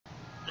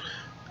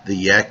The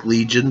Yak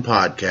Legion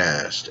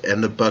podcast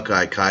and the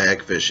Buckeye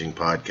Kayak Fishing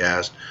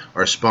podcast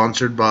are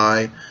sponsored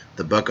by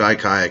the Buckeye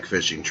Kayak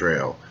Fishing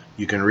Trail.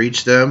 You can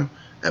reach them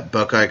at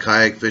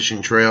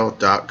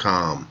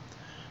buckeyekayakfishingtrail.com.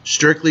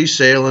 Strictly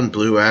Sail in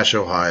Blue Ash,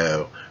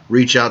 Ohio.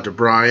 Reach out to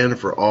Brian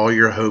for all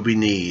your Hobie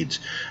needs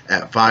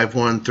at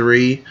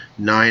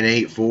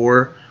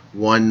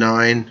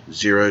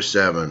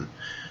 513-984-1907.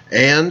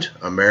 And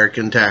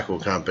American Tackle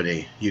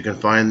Company. You can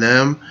find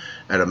them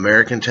at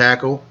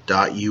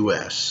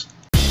americantackle.us.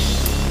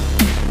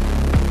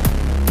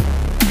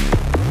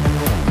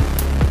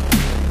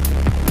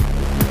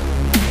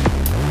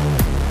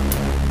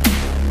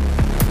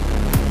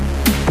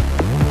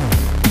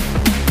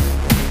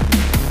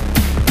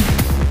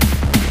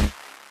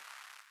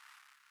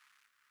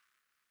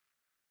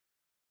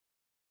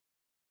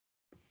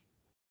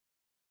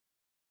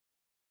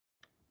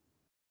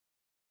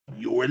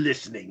 You're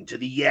listening to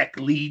the Yak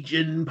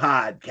Legion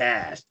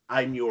podcast.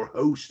 I'm your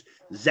host,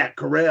 Zach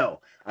Carell.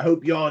 I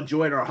hope y'all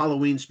enjoyed our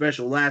Halloween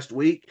special last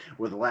week,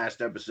 or the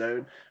last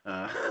episode.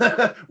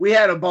 We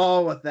had a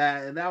ball with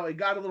that, and now it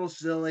got a little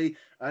silly.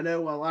 I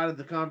know a lot of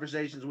the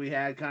conversations we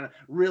had kind of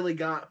really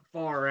got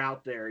far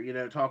out there,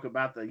 talk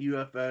about the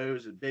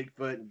UFOs and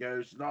Bigfoot and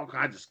ghosts and all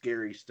kinds of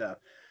scary stuff.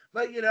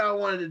 But, I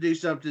wanted to do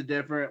something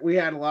different. We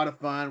had a lot of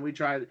fun. We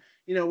tried,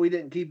 we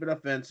didn't keep it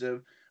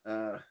offensive.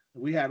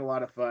 We had a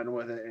lot of fun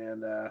with it,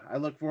 and I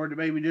look forward to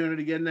maybe doing it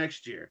again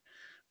next year.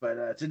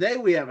 But today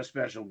we have a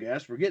special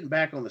guest. We're getting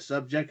back on the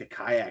subject of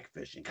kayak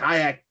fishing,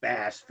 kayak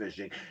bass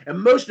fishing,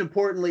 and most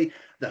importantly,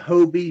 the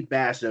Hobie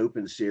Bass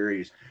Open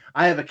Series.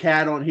 I have a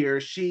cat on here.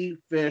 She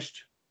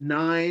fished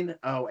 8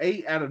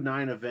 out of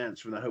 9 events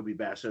from the Hobie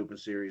Bass Open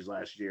Series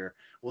last year.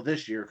 Well,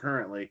 this year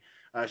currently.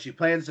 She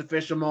plans to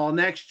fish them all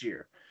next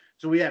year.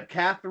 So we have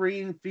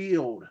Katherine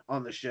Field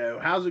on the show.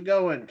 How's it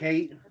going,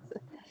 Kate?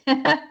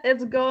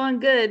 It's going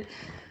good.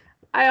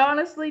 I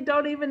honestly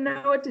don't even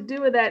know what to do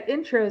with that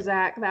intro,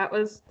 Zach. That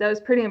was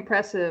pretty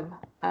impressive.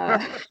 Well,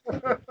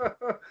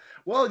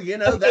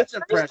 that's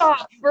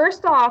impressive.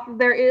 First off,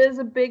 there is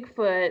a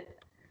Bigfoot,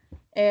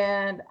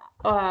 and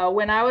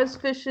when I was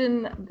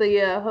fishing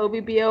the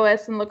Hobie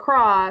BOS in La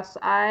Crosse,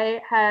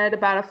 I had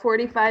about a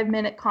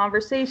 45-minute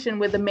conversation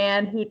with a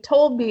man who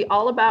told me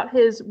all about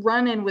his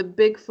run-in with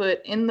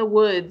Bigfoot in the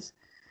woods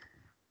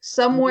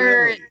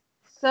somewhere. Really?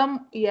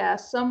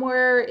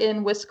 Somewhere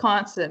in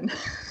Wisconsin.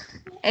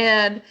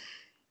 And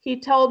he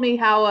told me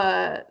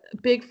how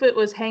Bigfoot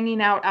was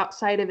hanging out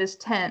outside of his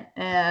tent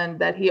and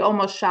that he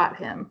almost shot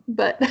him.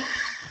 But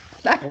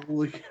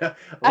holy cow.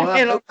 Well,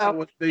 I don't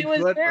know. He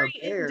was very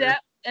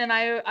in-depth, and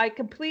I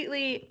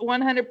completely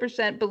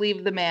 100%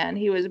 believe the man.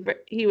 He was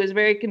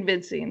very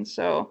convincing.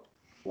 So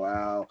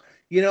wow.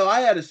 I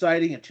had a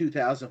sighting in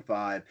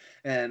 2005,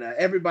 and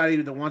everybody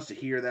that wants to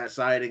hear that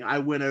sighting, I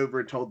went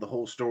over and told the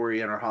whole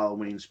story in our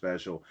Halloween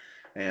special.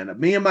 And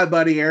me and my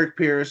buddy Eric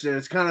Pierce, and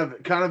it's kind of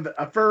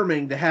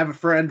affirming to have a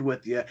friend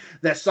with you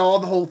that saw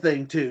the whole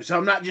thing too. So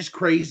I'm not just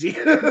crazy.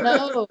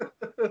 No.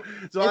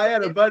 So I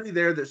had a buddy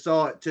there that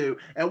saw it too,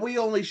 and we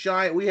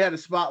had a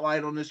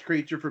spotlight on this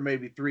creature for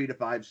maybe 3 to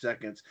 5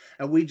 seconds,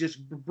 and we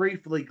just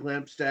briefly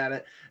glimpsed at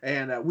it,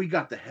 and we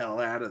got the hell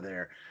out of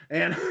there.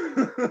 And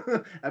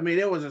I mean,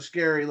 it was a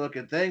scary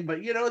looking thing, but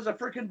it's a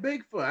freaking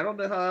Bigfoot. I don't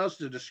know how else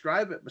to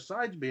describe it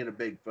besides being a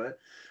Bigfoot.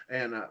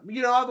 And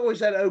I've always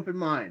had an open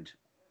mind.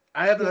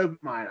 I have an open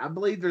mind. I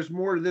believe there's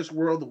more to this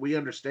world that we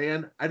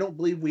understand. I don't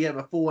believe we have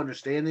a full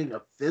understanding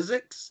of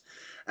physics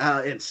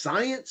and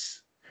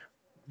science.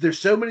 There's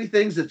so many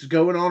things that's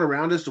going on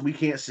around us that we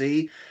can't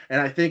see,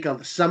 and I think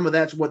some of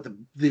that's what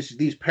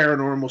these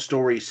paranormal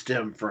stories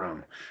stem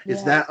from. Yeah.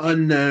 It's that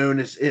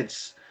unknown.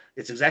 It's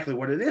exactly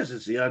what it is.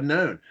 It's the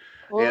unknown.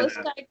 Well,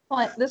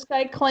 and, this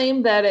guy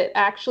claimed that it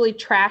actually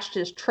trashed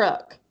his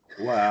truck.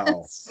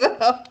 Wow.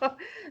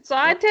 So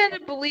I tend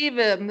to believe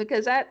him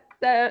because that's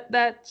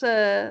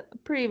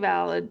pretty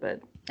valid. But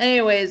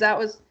anyways,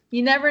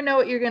 you never know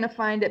what you're gonna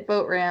find at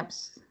boat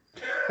ramps.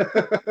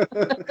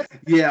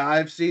 Yeah,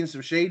 I've seen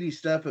some shady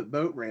stuff at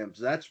boat ramps,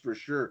 that's for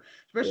sure.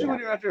 Especially when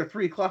you're out there at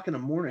 3:00 in the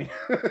morning.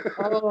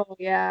 Oh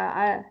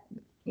yeah,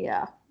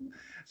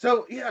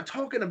 So yeah,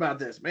 talking about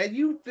this, man,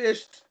 you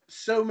fished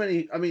so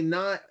many. I mean,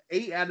 not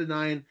 8 out of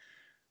 9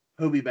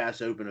 Hobie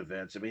Bass Open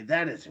events. I mean,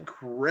 that is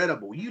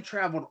incredible. You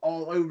traveled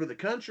all over the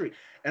country,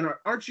 and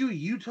aren't you a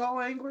Utah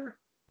angler?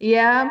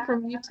 Yeah, I'm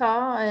from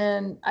Utah,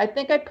 and I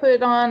think I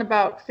put on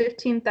about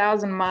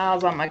 15,000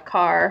 miles on my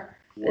car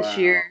this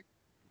year.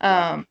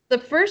 The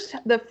first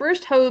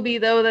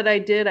Hobie though that I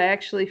did, I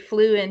actually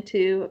flew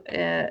into.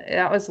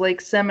 That was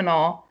Lake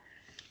Seminole,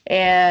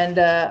 and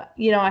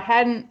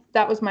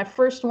that was my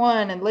first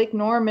one. And Lake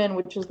Norman,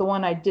 which is the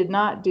one I did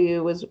not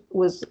do,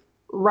 was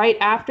right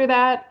after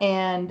that.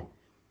 And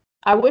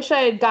I wish I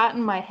had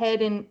gotten my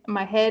head in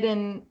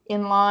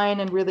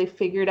line and really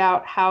figured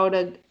out how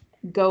to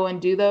go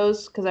and do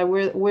those, because I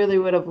really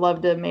would have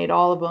loved to have made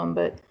all of them.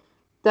 But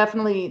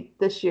definitely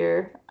this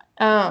year,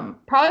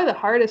 probably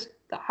the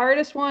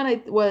hardest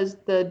one was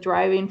the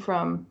driving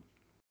from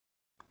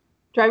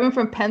driving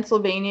from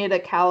Pennsylvania to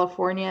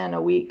California in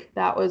a week.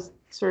 That was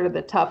sort of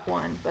the tough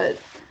one, but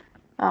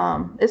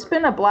it's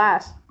been a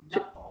blast.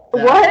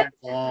 What?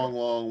 Long,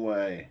 long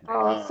way.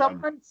 Oh,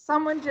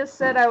 someone just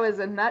said I was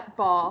a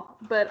nutball,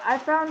 but I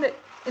found it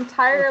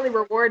entirely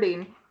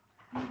rewarding.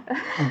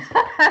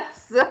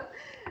 That's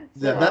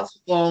a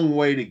long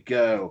way to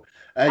go.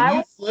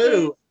 You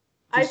flew.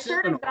 I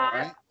sort of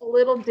got a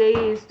little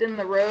dazed in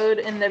the road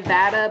in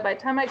Nevada. By the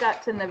time I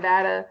got to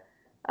Nevada,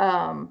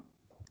 I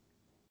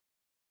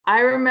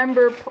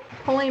remember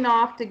pulling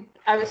off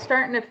I was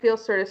starting to feel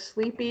sort of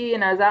sleepy,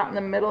 and I was out in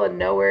the middle of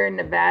nowhere in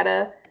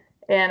Nevada,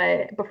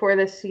 and before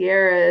the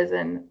Sierras,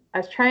 and I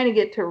was trying to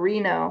get to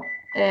Reno,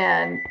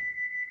 and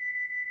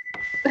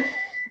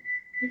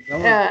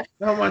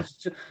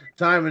someone's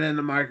timing in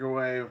the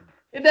microwave.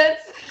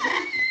 That's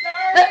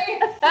sorry.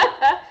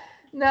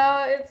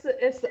 No,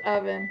 it's the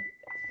oven,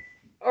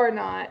 or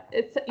not.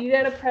 You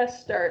gotta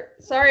press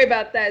start. Sorry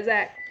about that,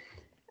 Zach.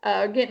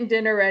 Getting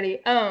dinner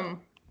ready.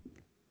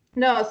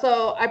 No,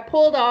 so I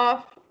pulled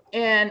off,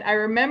 and I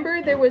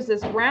remember there was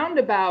this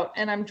roundabout,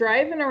 and I'm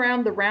driving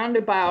around the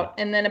roundabout,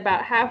 and then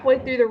about halfway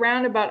through the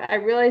roundabout, I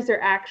realized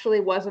there actually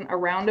wasn't a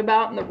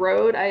roundabout in the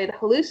road. I had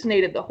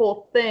hallucinated the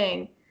whole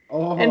thing,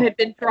 and had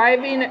been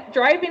driving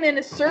in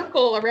a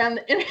circle around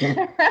the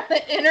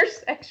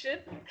intersection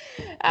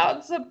out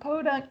in some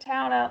podunk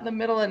town out in the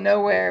middle of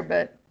nowhere.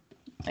 But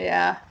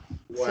yeah.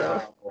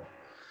 Wow. So.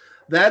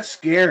 That's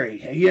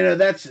scary. You know,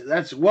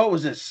 that's what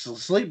was it?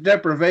 Sleep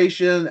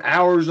deprivation,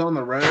 hours on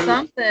the road?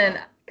 Something.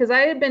 Because I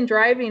had been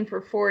driving for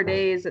 4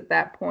 days at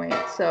that point.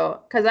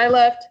 So, because I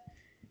left,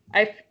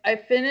 I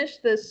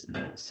finished this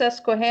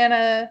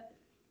Susquehanna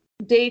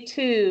day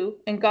 2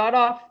 and got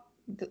off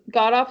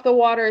the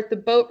water at the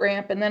boat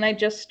ramp, and then I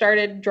just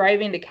started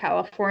driving to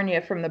California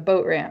from the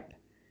boat ramp.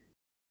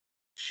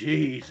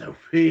 Jeez, oh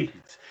Pete.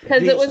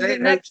 Because it was the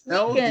next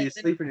weekend. Do you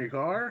sleep in your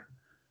car?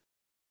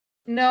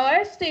 No,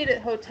 I stayed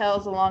at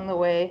hotels along the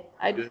way.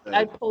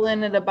 I'd pull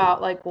in at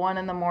about like 1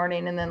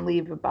 a.m. and then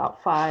leave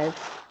about 5.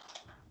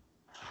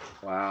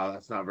 Wow,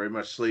 that's not very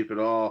much sleep at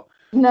all.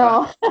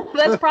 No,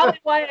 that's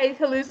probably why I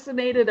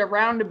hallucinated a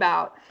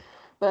roundabout.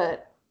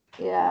 But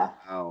yeah.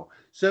 Wow.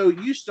 So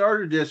you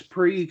started this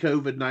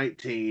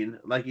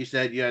pre-COVID-19. Like you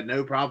said, you had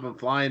no problem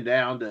flying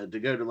down to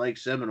go to Lake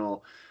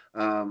Seminole.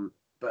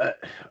 But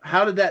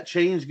how did that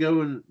change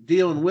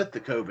dealing with the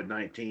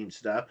COVID-19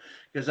 stuff?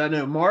 Because I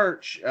know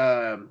March,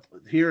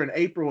 here in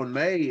April and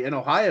May, in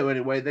Ohio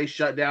anyway, they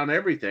shut down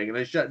everything, and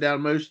they shut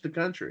down most of the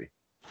country.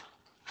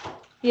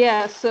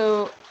 Yeah,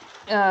 so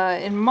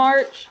in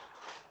March,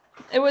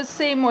 it was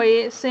same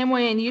way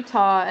in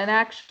Utah. And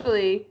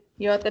actually,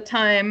 at the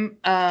time,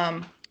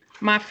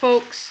 my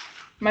folks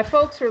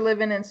were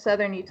living in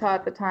southern Utah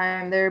at the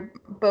time. They're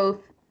both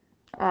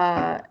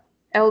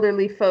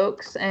elderly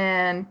folks,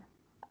 and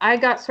I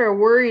got sort of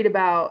worried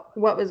about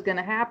what was going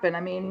to happen.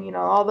 I mean,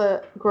 all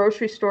the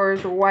grocery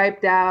stores were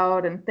wiped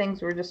out and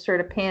things were just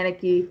sort of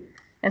panicky.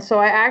 And so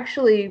I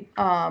actually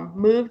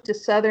moved to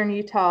southern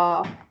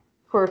Utah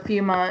for a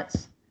few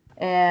months,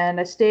 and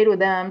I stayed with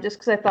them just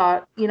because I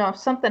thought, if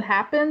something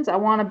happens, I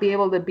want to be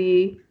able to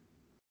be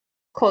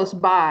close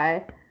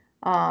by.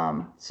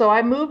 So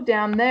I moved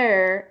down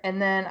there,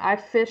 and then I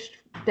fished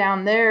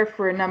down there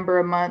for a number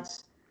of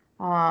months.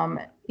 A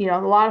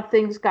lot of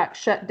things got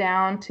shut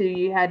down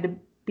you had to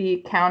be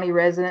a county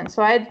resident.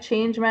 So I had to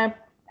change my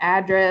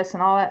address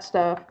and all that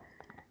stuff.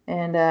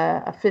 And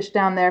I fished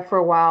down there for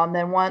a while. And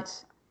then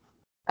once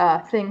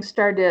things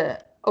started to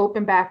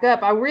open back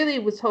up, I really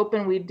was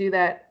hoping we'd do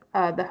that,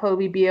 the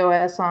Hobie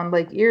BOS on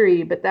Lake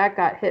Erie, but that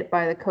got hit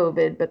by the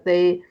COVID. But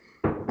they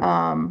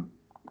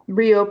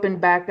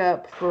reopened back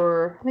up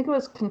for, I think it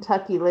was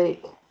Kentucky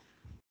Lake.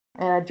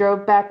 And I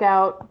drove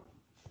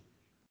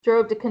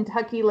to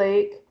Kentucky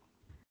Lake,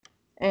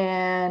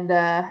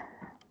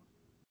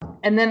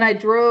 and then I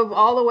drove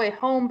all the way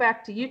home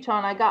back to Utah,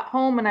 and I got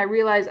home and I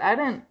realized I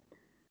don't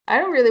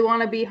really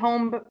want to be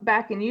home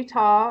back in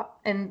Utah,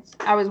 and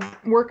I was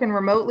working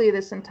remotely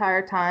this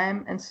entire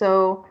time. And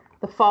so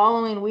the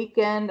following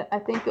weekend, I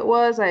think it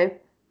was, I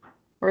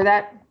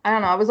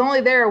was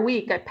only there a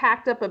week. I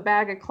packed up a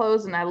bag of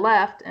clothes and I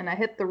left, and I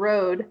hit the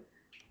road,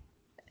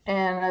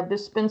 and I've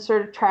just been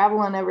sort of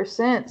traveling ever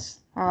since.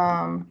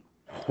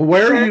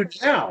 Where are you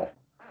now?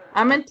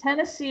 I'm in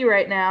Tennessee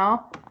right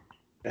now.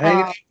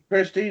 Hanging out with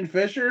Christine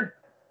Fisher?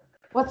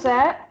 What's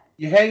that?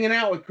 You hanging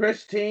out with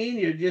Christine?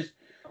 You're just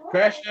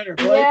crashing at her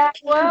place?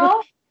 Yeah,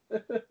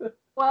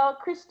 well,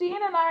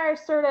 Christine and I are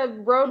sort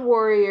of road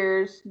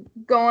warriors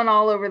going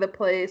all over the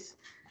place.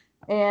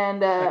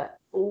 And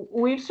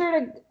we sort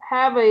of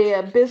have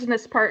a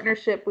business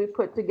partnership we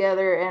put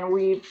together, and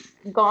we've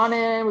gone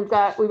in,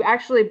 we've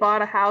actually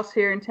bought a house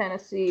here in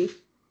Tennessee,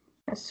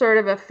 sort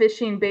of a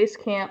fishing base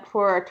camp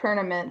for our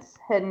tournaments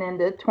heading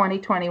into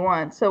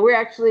 2021. So we're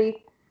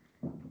actually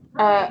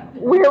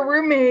we're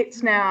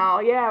roommates now.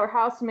 Yeah, we're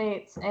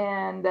housemates,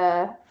 and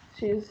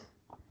she's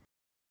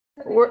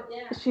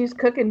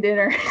cooking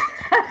dinner.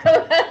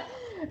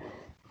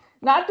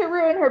 Not to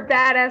ruin her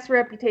badass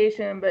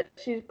reputation, but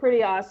she's a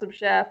pretty awesome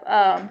chef.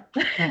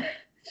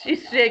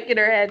 She's shaking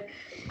her head.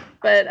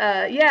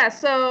 But yeah,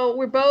 so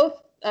we're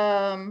both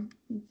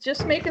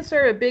just making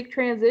sort of a big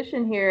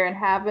transition here and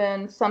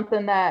having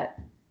something that,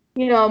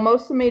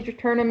 most of the major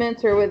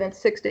tournaments are within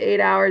 6 to 8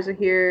 hours of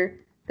here.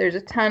 There's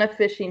a ton of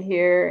fishing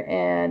here.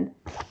 And,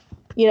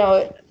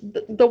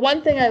 the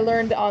one thing I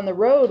learned on the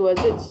road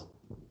was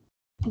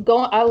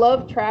I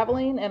love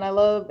traveling and I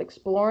love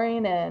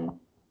exploring and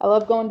I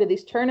love going to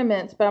these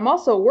tournaments, but I'm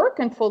also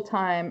working full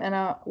time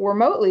and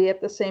remotely at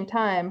the same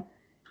time.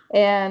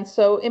 And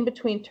so in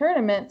between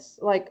tournaments,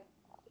 like,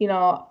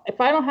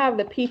 if I don't have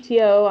the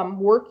PTO,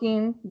 I'm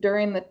working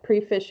during the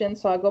pre-fishing.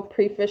 So I go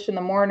pre-fish in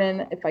the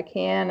morning if I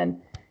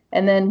can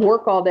and then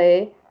work all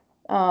day.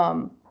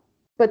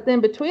 But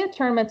then between the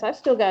tournaments, I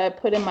still got to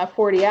put in my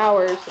 40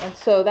 hours. And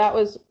so that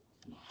was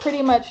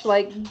pretty much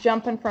like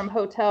jumping from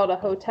hotel to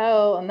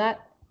hotel. And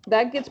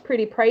that gets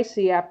pretty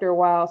pricey after a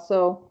while.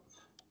 So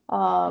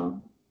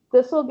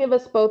this will give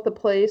us both a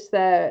place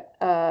that,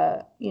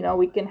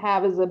 we can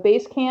have as a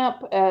base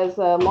camp, as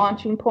a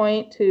launching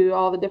point to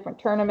all the different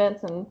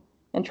tournaments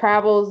and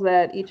travels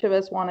that each of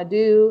us want to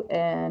do.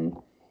 And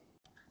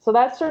so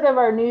that's sort of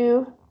our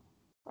new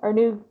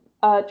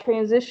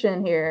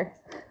transition here.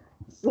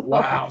 So.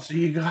 Wow. So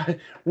you guys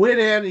went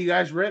in and you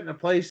guys rented a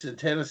place in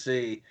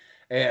Tennessee.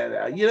 And,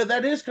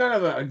 that is kind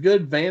of a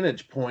good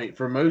vantage point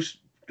for most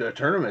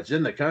tournaments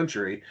in the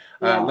country,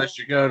 unless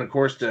you're going, of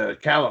course, to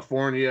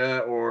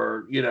California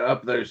or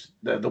up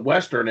the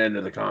western end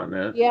of the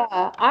continent.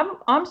 Yeah,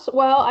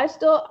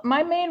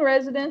 my main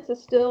residence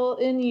is still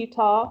in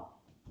Utah,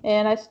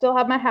 and I still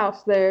have my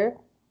house there.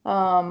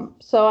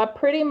 So I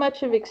pretty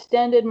much have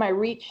extended my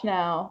reach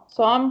now.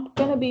 So I'm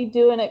gonna be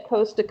doing it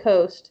coast to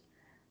coast.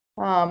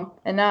 And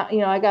now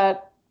I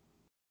got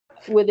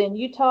within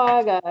Utah.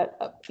 I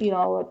got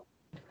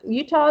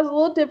Utah is a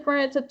little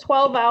different. It's a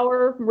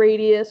 12-hour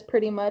radius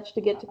pretty much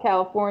to get to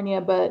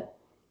California, but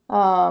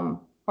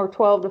or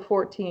 12 to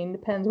 14,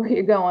 depends where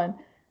you're going.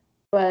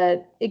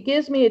 But it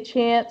gives me a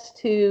chance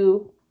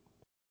to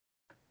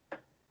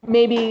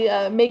maybe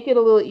make it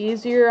a little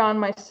easier on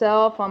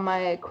myself, on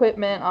my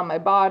equipment, on my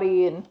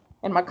body,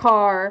 and my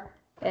car,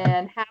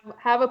 and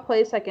have a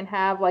place I can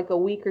have like a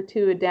week or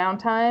two of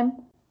downtime,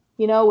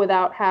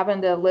 without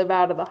having to live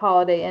out of the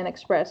Holiday Inn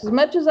Express. As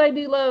much as I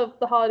do love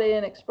the Holiday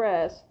Inn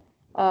Express,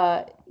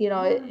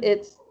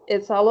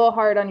 it's a little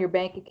hard on your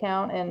bank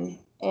account, and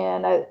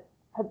I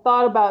had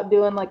thought about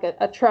doing like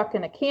a truck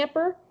and a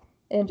camper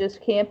and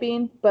just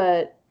camping,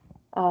 but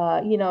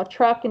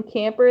truck and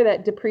camper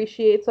that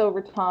depreciates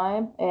over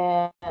time,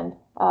 and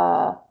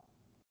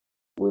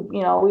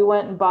we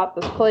went and bought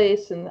this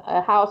place, and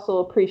a house will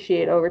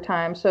appreciate over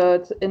time, so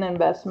it's an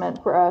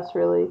investment for us,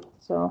 really.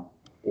 So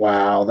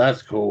wow,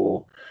 that's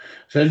cool.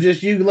 So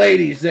just you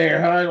ladies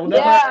there, huh? I don't know.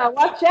 Yeah,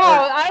 watch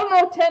out. I don't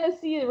know if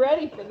Tennessee is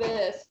ready for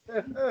this.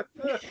 You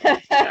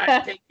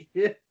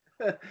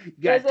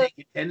got to take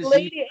a Tennessee.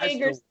 Lady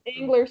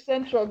Angler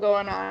Central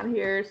going on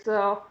here,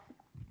 so.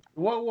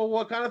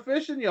 What kind of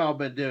fishing y'all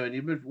been doing?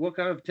 What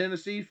kind of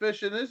Tennessee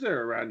fishing is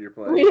there around your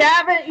place? We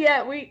haven't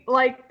yet. We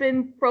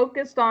been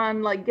focused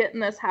on getting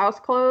this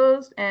house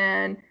closed,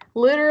 and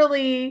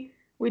literally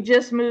we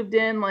just moved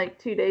in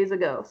 2 days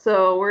ago.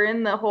 So we're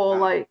in the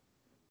whole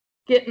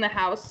getting the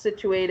house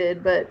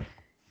situated, but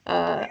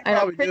I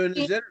know doing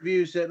this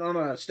interview sitting on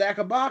a stack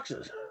of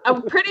boxes.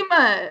 Pretty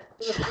much.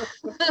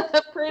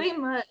 Pretty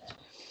much.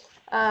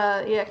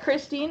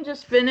 Christine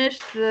just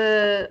finished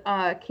the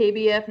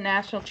KBF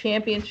National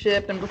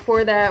Championship, and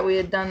before that we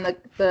had done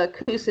the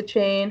Coosa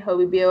Chain,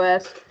 Hobie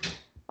BOS.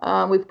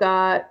 We've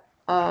got,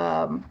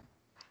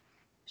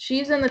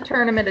 she's in the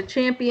Tournament of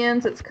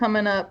Champions. It's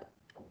coming up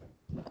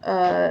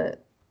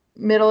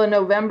middle of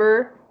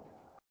November.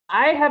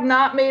 I have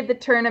not made the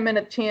Tournament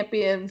of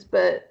Champions,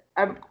 but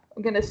I'm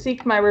going to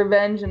seek my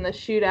revenge in the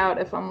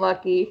shootout if I'm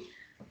lucky,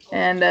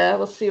 and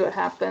we'll see what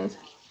happens.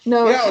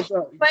 No, yeah,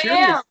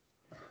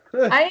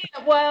 I am.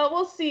 Well,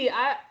 we'll see.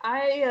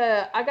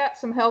 I got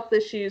some health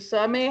issues, so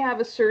I may have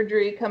a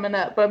surgery coming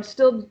up, but I'm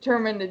still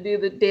determined to do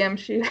the damn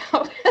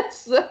shootout.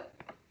 So.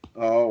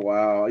 Oh,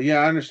 wow. Yeah,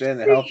 I understand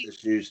the health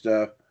issue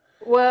stuff.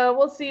 Well,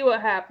 we'll see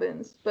what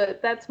happens,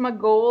 but that's my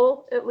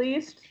goal, at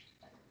least.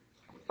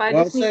 If I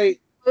just need to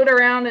float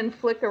around and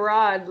flick a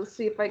rod, let's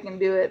see if I can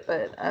do it,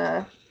 but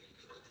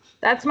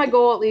that's my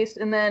goal, at least,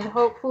 and then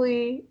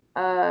hopefully,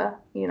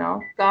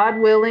 God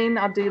willing,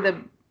 I'll do the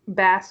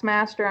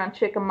Bassmaster on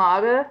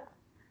Chickamauga.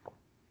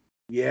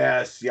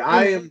 Yes, yeah,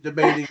 I am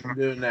debating on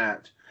doing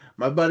that.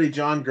 My buddy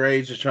John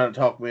Graves is trying to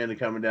talk me into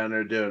coming down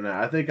there doing that.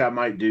 I think I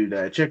might do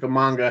that.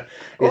 Chickamauga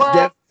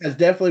is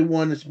definitely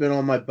one that's been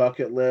on my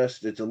bucket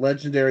list. It's a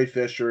legendary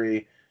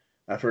fishery.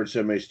 I've heard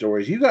so many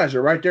stories. You guys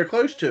are right there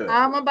close to it.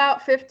 I'm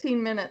about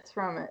 15 minutes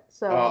from it.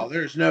 So. Oh,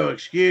 there's no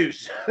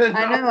excuse.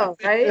 I know,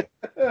 right?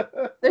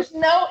 There's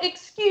no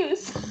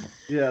excuse.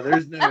 Yeah,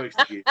 there's no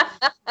excuse.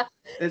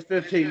 It's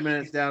 15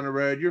 minutes down the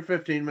road. You're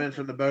 15 minutes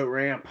from the boat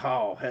ramp.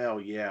 Oh,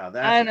 hell yeah.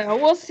 I know.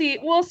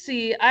 We'll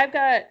see. I've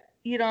got,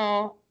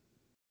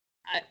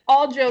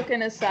 all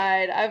joking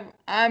aside,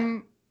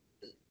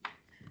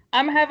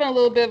 I'm having a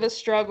little bit of a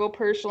struggle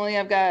personally.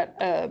 I've got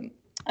a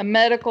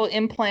medical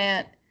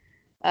implant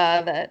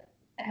that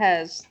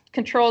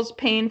controls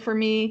pain for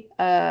me.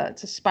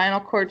 It's a spinal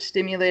cord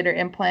stimulator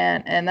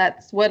implant, and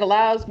that's what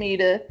allows me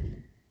to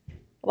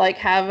like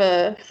have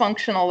a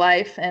functional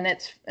life. And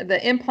the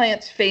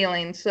implant's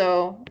failing,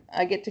 so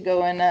I get to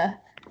go and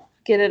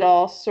get it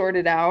all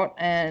sorted out.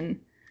 And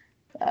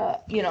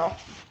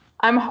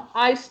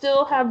I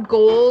still have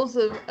goals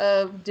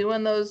of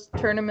doing those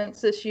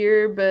tournaments this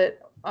year, but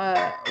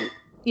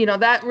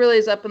that really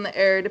is up in the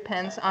air. It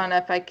depends on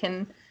if I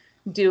can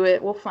do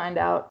it. We'll find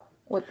out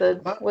what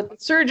the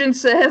surgeon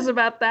says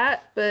about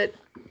that. But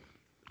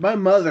my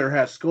mother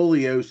has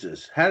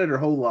scoliosis, had it her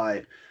whole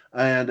life,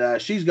 and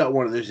she's got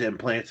one of those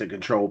implants that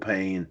control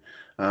pain.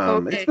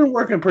 Okay. It's been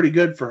working pretty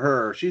good for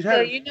her. She's had.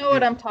 So you know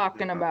what I'm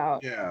talking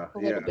about. Yeah, a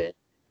little bit.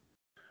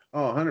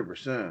 Oh,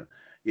 100%.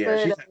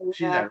 Yeah,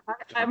 but,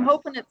 I'm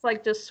hoping it's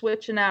like just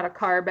switching out a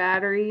car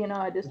battery.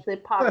 They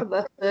pop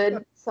the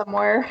hood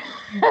somewhere.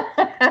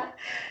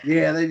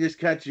 Yeah, they just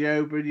cut you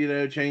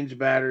open, change the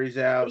batteries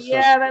out.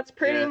 Yeah, that's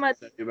pretty much.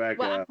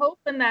 I'm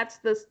hoping that's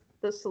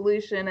the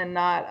solution and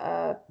not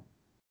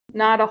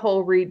a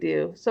whole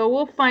redo. So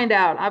we'll find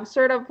out. I'm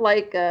sort of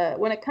like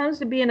when it comes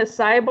to being a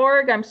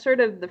cyborg, I'm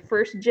sort of the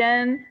first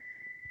gen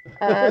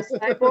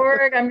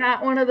cyborg. I'm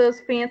not one of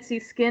those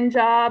fancy skin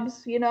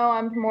jobs,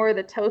 I'm more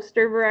the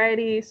toaster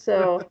variety.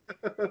 So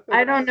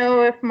I don't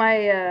know if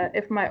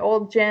my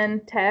old gen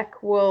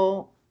tech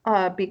will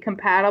be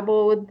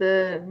compatible with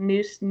the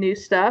new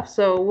stuff.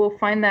 So we'll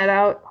find that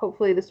out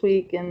hopefully this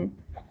week, and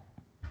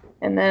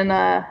then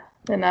I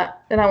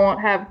won't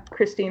have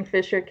Christine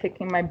Fisher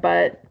kicking my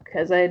butt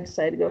because I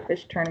decided to go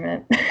fish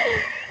tournament.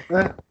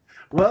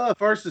 Well,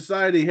 if our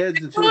society heads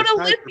into go to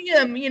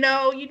lithium, you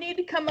need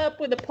to come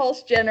up with a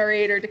pulse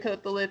generator to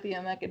coat the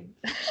lithium. I could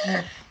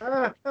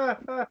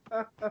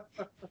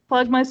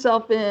plug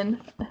myself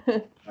in.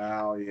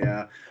 Oh,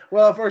 yeah.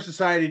 Well, if our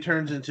society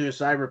turns into a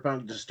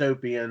cyberpunk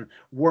dystopian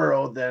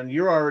world, then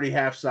you're already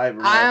half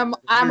cyber.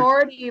 I'm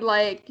already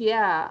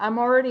I'm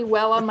already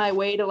well on my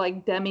way to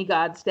like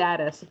demigod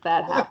status if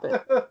that happens.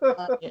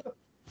 Yeah.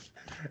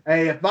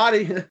 Hey, if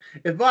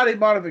body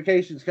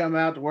modifications come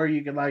out to where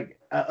you can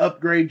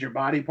upgrade your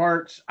body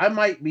parts, I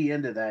might be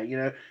into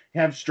that.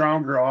 Have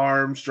stronger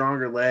arms,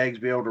 stronger legs,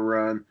 be able to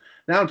run.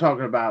 Now I'm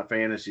talking about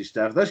fantasy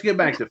stuff. Let's get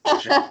back to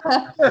fishing.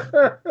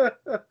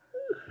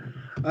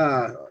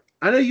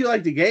 I know you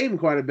like the game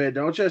quite a bit,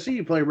 don't you? I see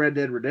you play Red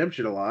Dead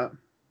Redemption a lot.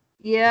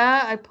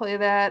 Yeah, I play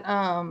that.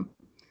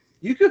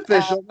 You could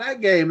fish on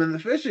that game, and the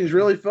fishing's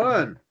really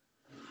fun.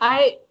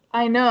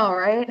 I know,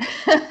 right?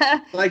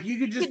 Like you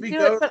could just be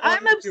going. But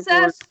I'm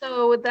obsessed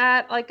though with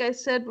that. Like I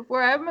said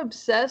before, I'm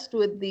obsessed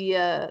with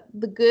the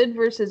good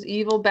versus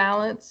evil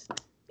balance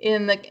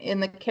in the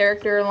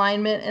character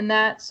alignment in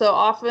that. So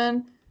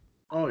often,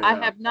 I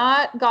have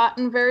not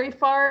gotten very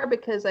far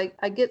because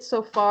I get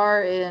so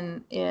far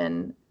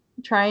in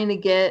trying to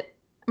get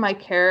my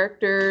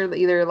character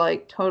either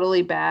like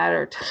totally bad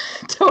or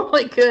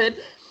totally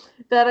good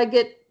that I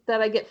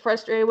get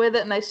frustrated with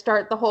it, and I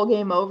start the whole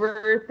game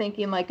over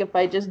thinking like if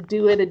I just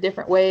do it a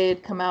different way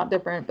it'd come out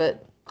different.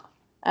 But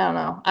I don't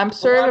know, I'm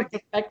sort of a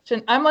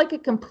perfection. I'm like a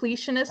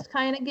completionist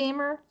kind of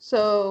gamer,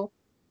 so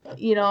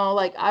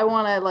I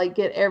want to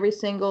get every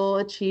single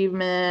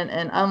achievement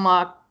and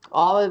unlock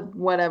all of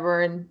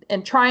whatever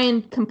and try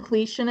and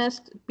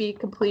completionist be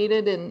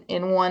completed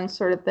in one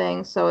sort of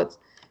thing. So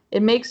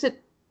it makes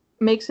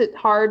it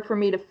hard for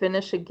me to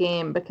finish a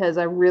game because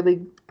I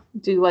really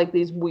do like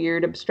these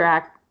weird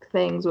abstract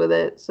things with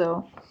it.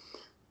 So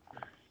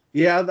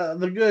yeah,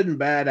 the good and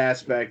bad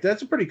aspect,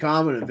 that's pretty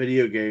common in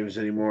video games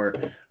anymore,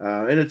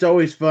 and it's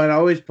always fun. I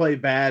always play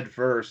bad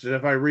first, and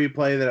if I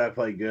replay that, I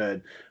play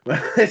good.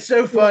 But it's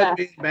so fun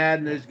being bad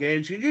in those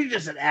games because you're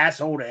just an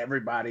asshole to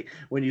everybody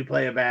when you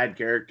play a bad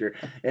character,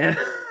 and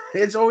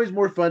it's always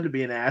more fun to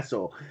be an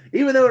asshole,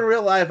 even though in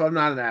real life I'm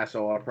not an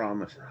asshole, I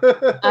promise.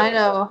 I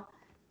know,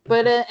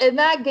 but in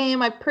that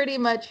game I pretty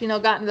much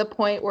gotten to the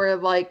point where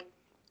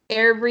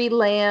every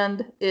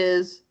land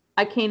is,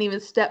 I can't even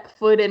step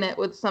foot in it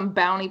with some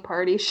bounty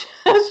party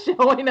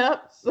showing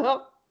up.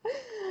 So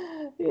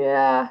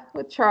yeah,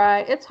 we'll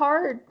try. It's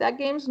hard. That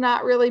game's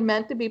not really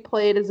meant to be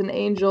played as an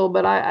angel,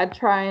 but I'm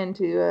trying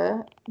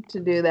to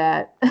do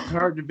that. It's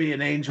hard to be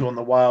an angel in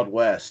the Wild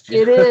West.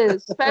 It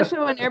is, especially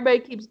when everybody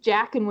keeps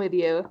jacking with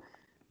you.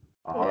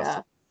 Awesome.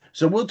 Yeah.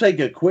 So we'll take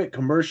a quick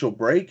commercial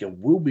break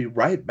and we'll be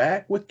right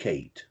back with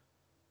Kate.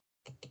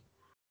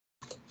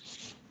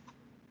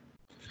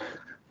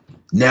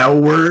 Now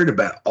a word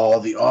about all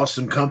the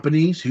awesome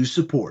companies who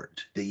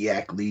support the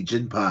Yak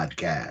Legion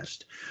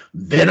podcast.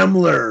 Venom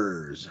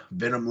Lures.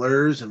 Venom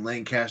Lures in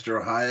Lancaster,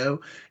 Ohio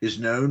is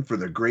known for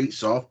their great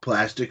soft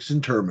plastics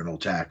and terminal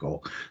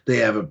tackle. They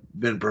have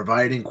been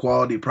providing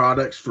quality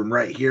products from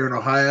right here in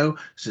Ohio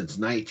since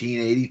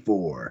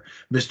 1984.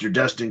 Mr.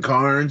 Dustin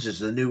Carnes is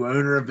the new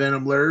owner of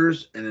Venom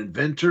Lures and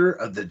inventor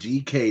of the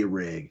DK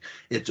rig.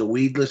 It's a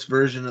weedless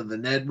version of the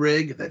Ned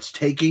rig that's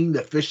taking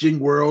the fishing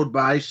world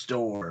by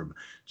storm.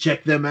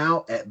 Check them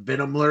out at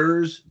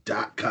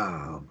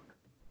venomlures.com.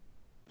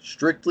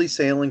 Strictly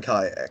Sail and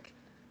Kayak.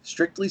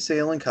 Strictly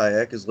Sail and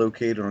Kayak is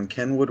located on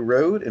Kenwood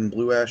Road in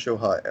Blue Ash,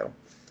 Ohio.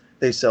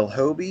 They sell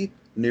Hobie,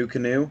 New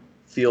Canoe,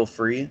 Feel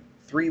Free,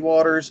 Three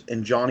Waters,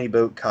 and Johnny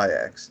Boat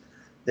kayaks.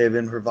 They have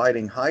been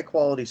providing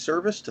high-quality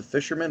service to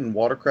fishermen and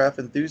watercraft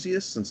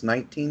enthusiasts since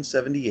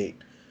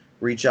 1978.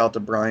 Reach out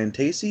to Brian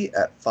Tacey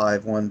at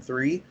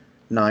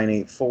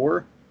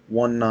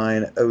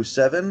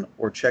 513-984-1907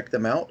 or check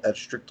them out at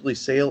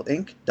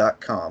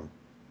strictlysailinc.com.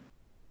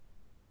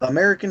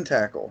 American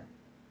Tackle.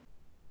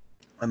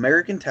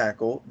 American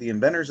Tackle, the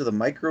inventors of the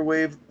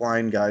microwave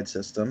line guide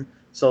system,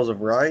 sells a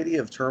variety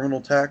of terminal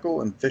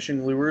tackle and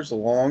fishing lures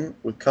along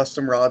with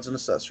custom rods and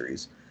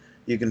accessories.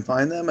 You can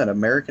find them at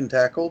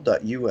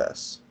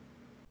americantackle.us.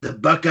 The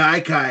Buckeye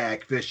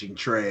Kayak Fishing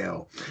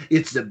Trail.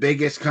 It's the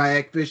biggest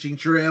kayak fishing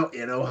trail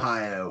in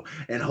Ohio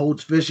and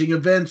holds fishing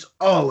events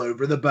all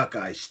over the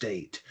Buckeye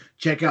State.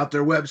 Check out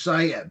their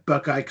website at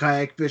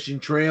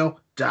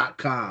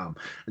buckeyekayakfishingtrail.com.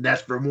 And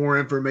that's for more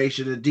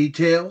information and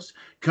details.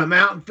 Come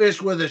out and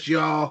fish with us,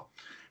 y'all.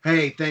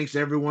 Hey, thanks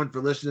everyone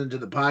for listening to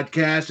the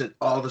podcast and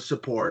all the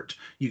support.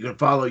 You can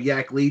follow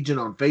Yak Legion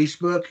on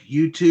Facebook,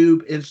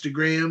 YouTube,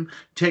 Instagram,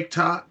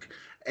 TikTok.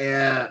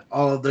 And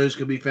all of those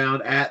can be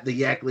found at the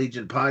Yak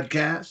Legion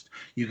Podcast.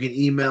 You can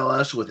email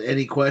us with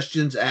any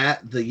questions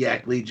at the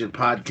Yak Legion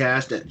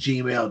Podcast at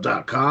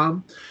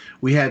gmail.com.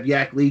 We have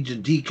Yak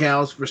Legion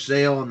decals for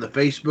sale on the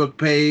Facebook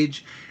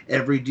page.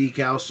 Every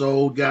decal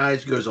sold,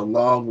 guys, goes a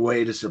long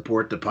way to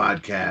support the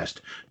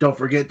podcast. Don't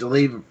forget to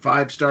leave a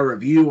 5-star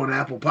review on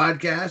Apple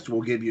Podcasts.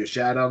 We'll give you a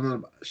shout out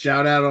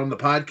on the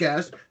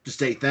podcast to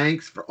say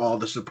thanks for all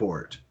the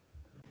support.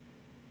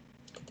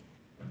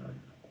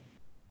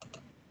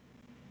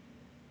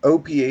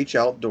 OPH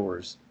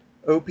Outdoors.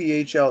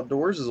 OPH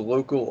Outdoors is a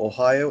local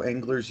Ohio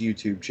angler's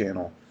YouTube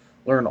channel.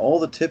 Learn all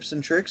the tips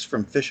and tricks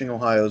from fishing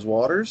Ohio's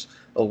waters,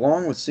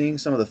 along with seeing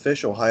some of the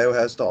fish Ohio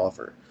has to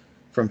offer.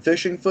 From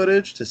fishing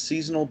footage to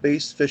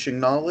seasonal-based fishing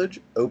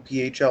knowledge,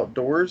 OPH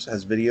Outdoors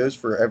has videos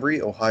for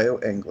every Ohio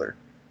angler.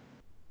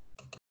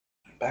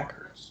 Back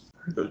hurts.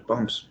 Those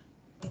bumps.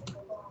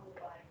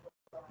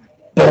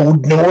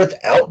 Bold North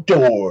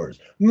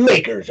Outdoors,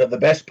 makers of the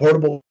best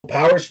portable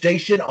power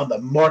station on the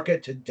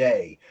market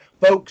today.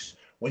 Folks,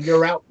 when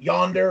you're out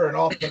yonder and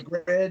off the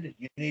grid,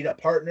 you need a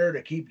partner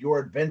to keep your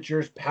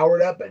adventures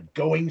powered up and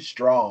going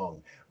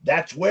strong.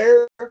 That's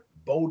where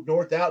Bold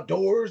North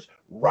Outdoors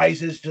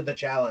rises to the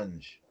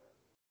challenge.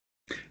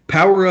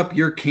 Power up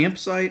your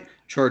campsite,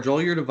 charge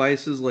all your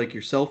devices like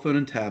your cell phone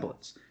and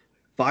tablets.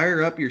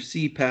 Fire up your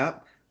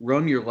CPAP,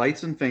 run your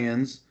lights and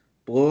fans,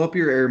 blow up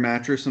your air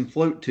mattress and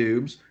float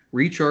tubes,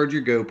 recharge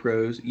your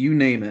GoPros, you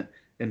name it.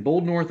 And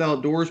Bold North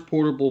Outdoors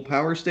portable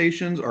power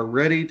stations are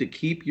ready to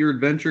keep your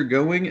adventure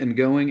going and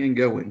going and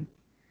going.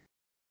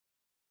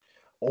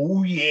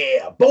 Oh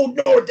yeah,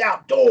 Bold North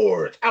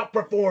Outdoors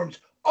outperforms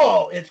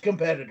all its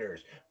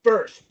competitors.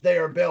 First, they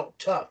are built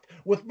tough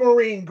with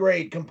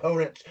marine-grade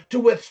components to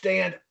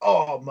withstand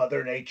all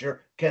Mother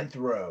Nature can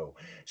throw.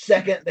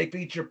 Second, they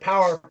feature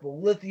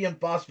powerful lithium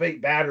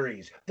phosphate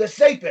batteries, the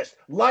safest,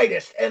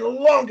 lightest, and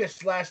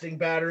longest-lasting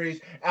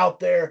batteries out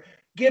there,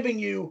 giving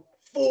you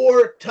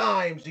 4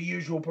 times the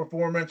usual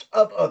performance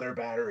of other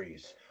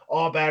batteries.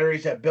 All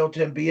batteries have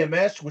built-in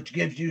BMS, which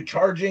gives you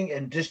charging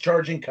and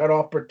discharging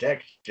cutoff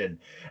protection.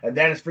 And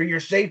that is for your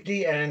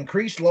safety and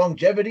increased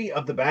longevity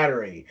of the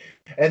battery.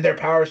 And their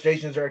power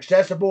stations are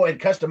accessible and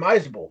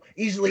customizable.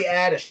 Easily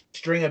add a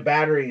string of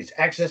batteries,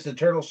 access the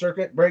internal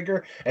circuit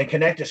breaker, and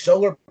connect a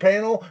solar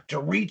panel to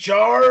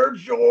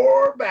recharge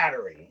your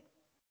battery.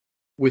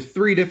 With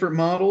 3 different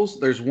models,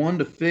 there's one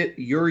to fit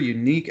your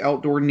unique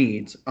outdoor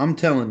needs. I'm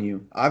telling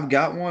you, I've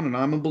got one and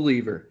I'm a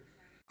believer.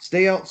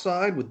 Stay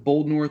outside with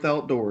Bold North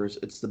Outdoors.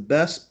 It's the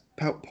best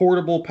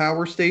portable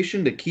power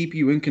station to keep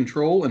you in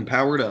control and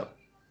powered up.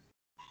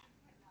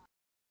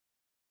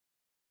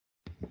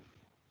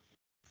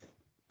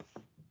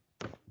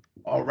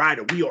 All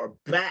right, we are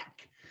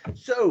back.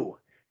 So,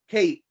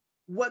 Kate,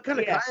 what kind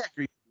of kayak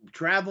are you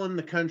traveling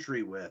the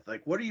country with?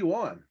 Like, what are you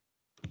on?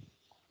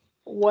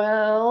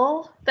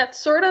 Well, that's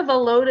sort of a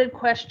loaded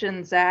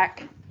question,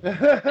 Zach.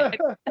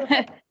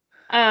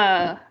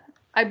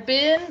 I've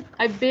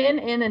been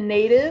in a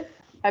native.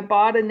 I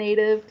bought a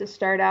native to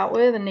start out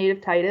with, a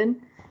native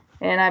Titan,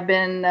 and I've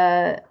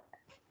been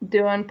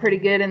doing pretty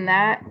good in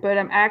that. But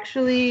I'm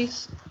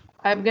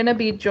gonna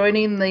be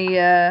joining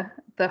the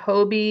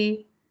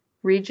Hobie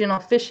regional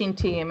fishing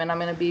team, and I'm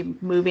gonna be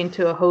moving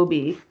to a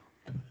Hobie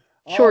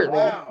shortly.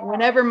 Wow.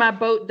 Whenever my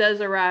boat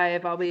does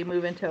arrive, I'll be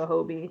moving to a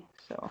Hobie.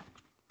 So.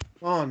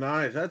 Oh,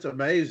 nice! That's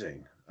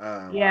amazing.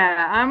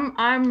 Yeah,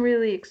 I'm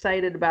really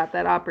excited about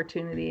that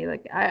opportunity.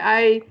 Like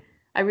I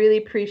really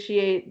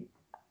appreciate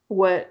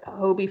what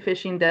Hobie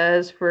fishing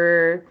does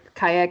for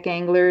kayak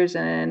anglers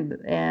and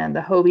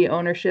the Hobie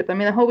ownership. I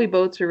mean, the Hobie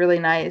boats are really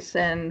nice,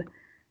 and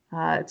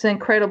it's an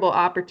incredible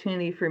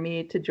opportunity for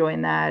me to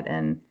join that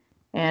and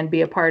be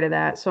a part of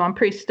that. So I'm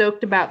pretty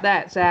stoked about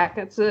that, Zach.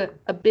 That's a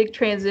big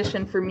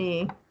transition for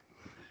me.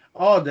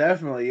 Oh,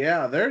 definitely,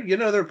 yeah.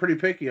 They're pretty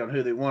picky on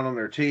who they want on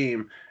their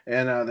team,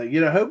 and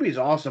Hobie's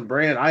an awesome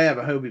brand. I have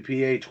a Hobie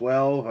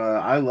PA12.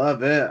 I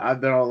love it. I've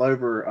been all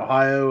over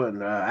Ohio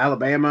and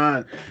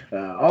Alabama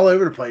and all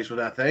over the place with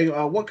that thing.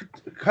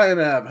 Kind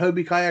of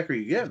Hobie kayak are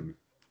you getting?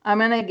 I'm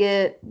gonna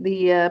get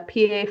the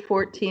PA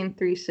 14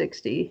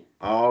 360.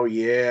 Oh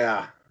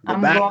yeah, the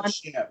I'm going.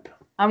 battleship.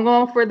 I'm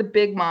going for the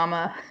big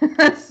mama.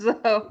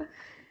 So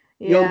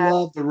You'll yeah,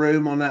 love the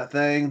room on that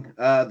thing.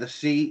 The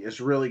seat is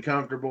really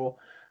comfortable.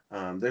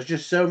 There's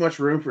just so much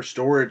room for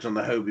storage on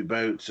the Hobie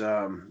boats. The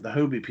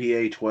Hobie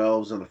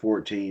PA12s and the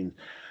 14.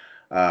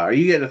 Are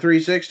you getting a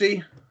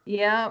 360?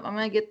 yeah. I'm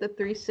gonna get the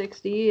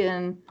 360,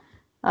 and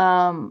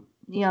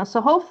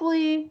so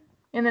hopefully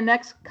in the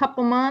next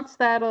couple months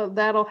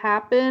that'll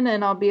happen,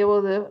 and I'll be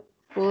able to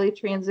fully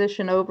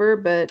transition over.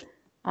 But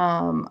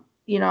I'm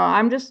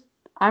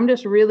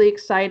just really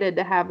excited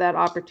to have that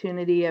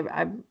opportunity.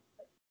 I've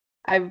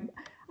I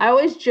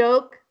always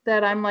joke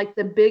that I'm like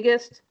the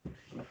biggest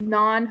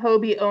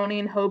non-Hobie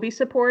owning Hobie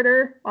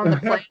supporter on the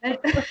planet.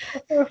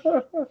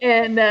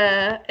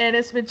 And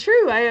it's been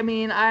true.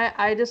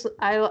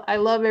 I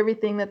love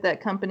everything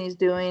that company's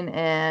doing,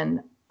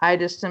 and I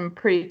just am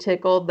pretty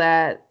tickled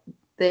that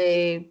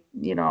they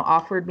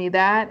offered me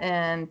that,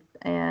 and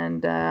I'm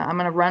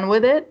gonna run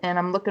with it, and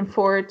I'm looking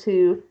forward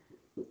to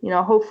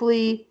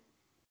hopefully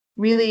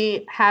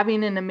really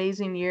having an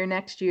amazing year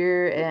next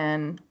year,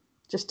 and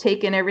just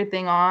taking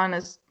everything on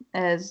as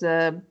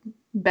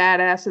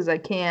badass as I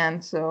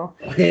can. So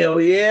Hell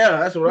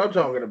yeah, that's what I'm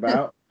talking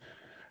about.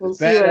 As we'll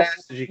see what.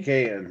 badass as you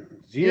can.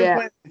 So you're Yeah,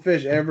 planning to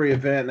fish every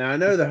event. Now I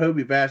know the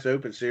Hobie Bass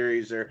Open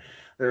Series. Their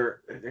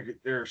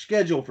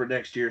schedule for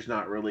next year's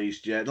not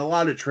released yet, and a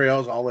lot of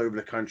trails all over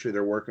the country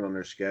they're working on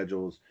their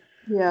schedules.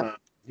 yeah.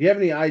 Do you have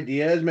any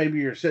ideas? Maybe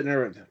you're sitting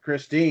there with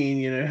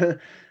Christine.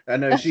 I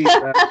know she's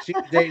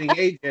dating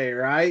AJ,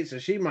 right? So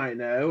she might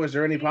know. Is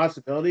there any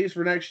possibilities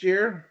for next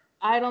year?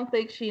 I don't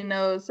think she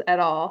knows at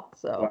all.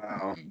 So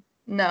Wow.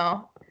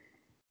 no,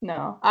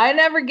 no. I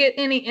never get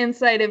any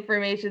inside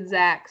information,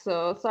 Zach.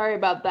 So sorry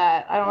about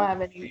that. I don't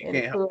have You any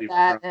can't clue help of me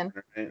that. from And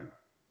right?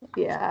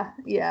 yeah,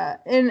 yeah.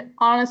 And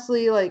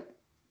honestly, like,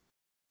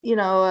 you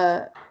know,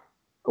 uh,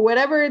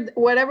 whatever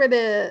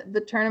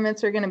the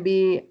tournaments are gonna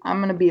be,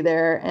 I'm gonna be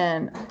there.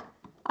 And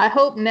I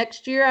hope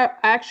next year I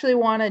actually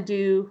want to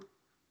do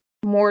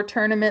more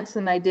tournaments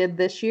than I did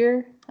this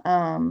year.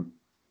 I'm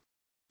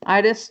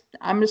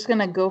just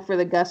gonna go for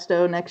the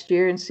gusto next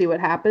year and see what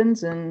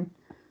happens. And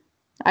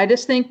I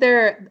just think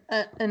they're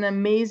an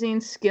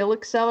amazing skill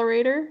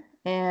accelerator,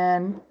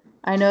 and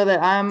I know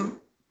that I'm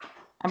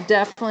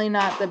definitely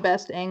not the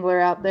best angler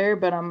out there,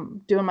 but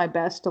I'm doing my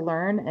best to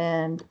learn,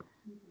 and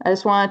I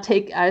just want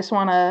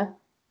to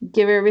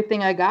give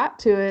everything I got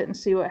to it and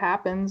see what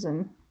happens,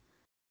 and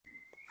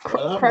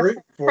Well, I'm crush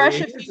rooting for crush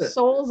you. a few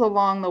souls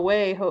along the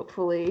way,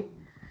 hopefully.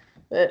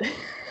 But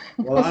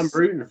Well, I'm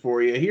rooting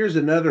for you. Here's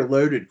another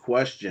loaded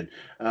question.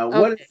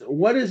 okay,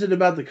 What is it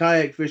about the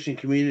kayak fishing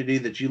community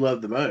that you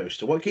love the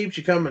most? What keeps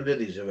you coming to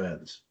these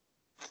events?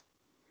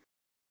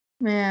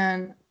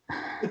 man.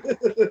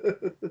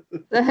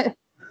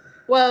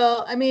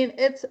 Well, I mean,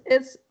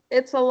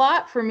 it's a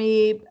lot for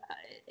me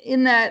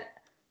in that,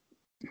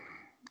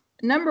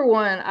 number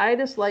one, I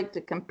just like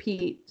to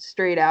compete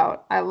straight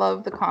out. I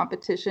love the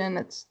competition.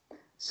 It's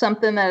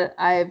something that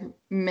I've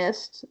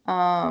missed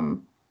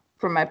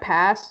from my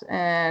past,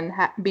 and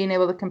being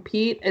able to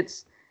compete.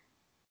 It's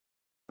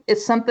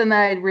something that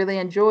I really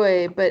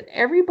enjoy. But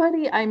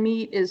everybody I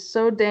meet is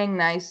so dang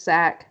nice,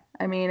 Zach.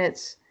 I mean,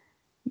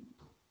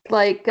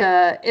 like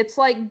uh, it's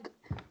like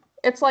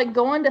it's like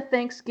going to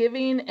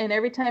Thanksgiving, and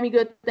every time you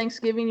go to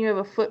Thanksgiving, you have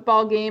a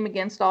football game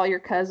against all your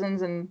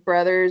cousins and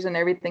brothers and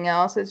everything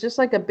else. It's just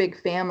like a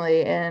big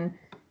family. And,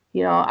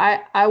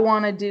 I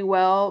want to do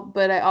well,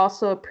 but I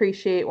also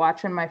appreciate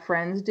watching my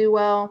friends do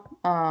well.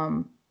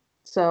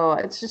 So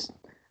it's just,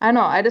 I don't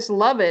know, I just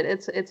love it.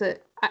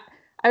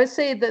 I would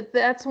say that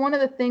that's one of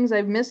the things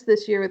I've missed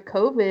this year with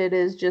COVID,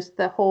 is just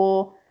the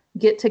whole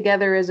get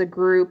together as a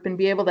group and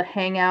be able to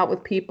hang out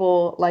with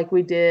people like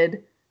we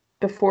did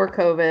before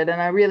COVID.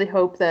 And I really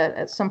hope that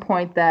at some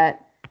point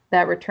that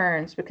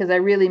returns, because I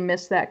really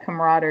miss that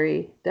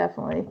camaraderie.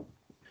 Definitely.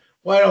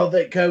 Well, I don't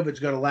think COVID's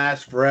going to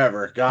last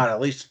forever. God, at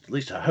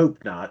least I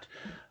hope not.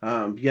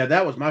 Yeah,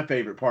 that was my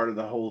favorite part of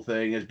the whole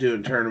thing, is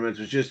doing tournaments.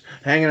 Was just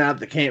hanging out at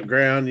the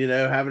campground,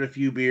 having a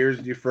few beers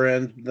with your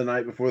friends the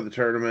night before the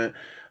tournament,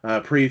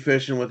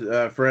 pre-fishing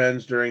with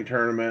friends during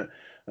tournament.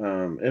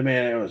 And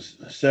man, it was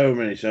so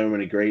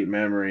many great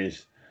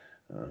memories.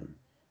 Um,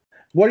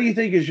 what do you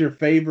think is your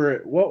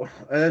favorite? Well,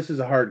 this is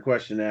a hard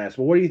question to ask,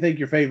 but what do you think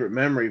your favorite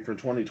memory for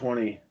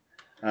 2020,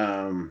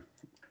 um,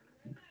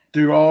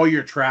 through all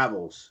your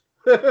travels?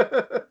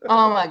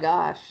 Oh my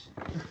gosh.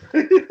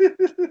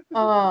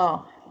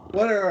 Oh,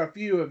 What are a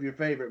few of your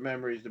favorite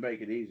memories to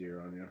make it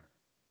easier on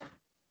you?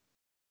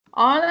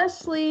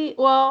 honestly,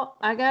 well,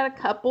 I got a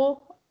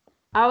couple.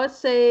 I would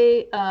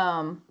say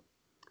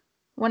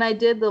when I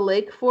did the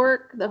Lake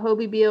Fork, the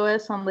Hobie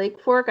BOS on Lake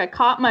Fork, I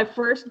caught my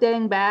first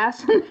dang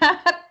bass in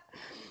that.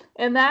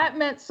 And that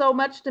meant so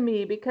much to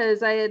me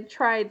because I had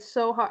tried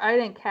so hard.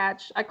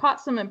 I caught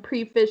some in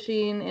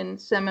pre-fishing in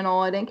Seminole.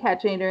 I didn't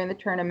catch any during the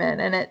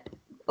tournament. And it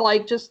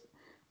like just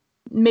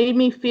made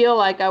me feel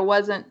like I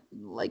wasn't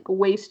like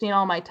wasting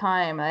all my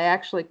time. I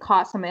actually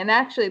caught some. And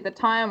actually the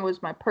time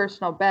was my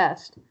personal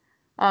best.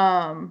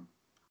 And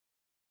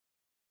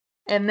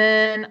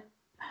then,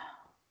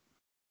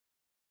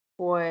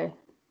 boy,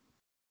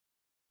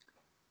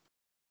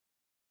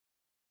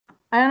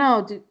 I don't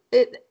know.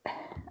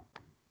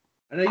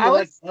 I know you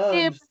like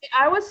bugs.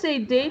 I would say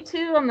day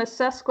 2 on the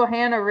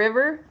Susquehanna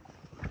River.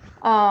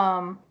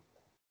 I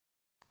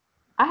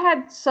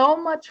had so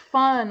much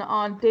fun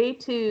on day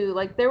 2.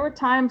 Like there were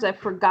times I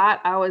forgot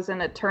I was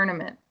in a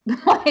tournament.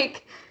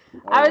 Like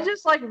I was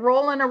just like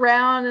rolling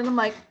around and I'm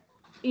like,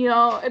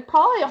 it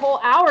probably a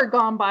whole hour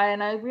gone by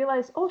and I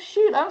realized, oh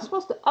shoot, I'm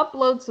supposed to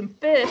upload some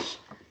fish.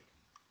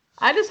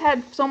 I just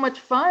had so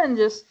much fun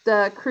just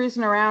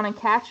cruising around and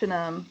catching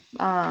them.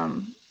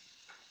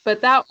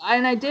 But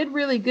I did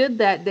really good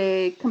that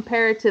day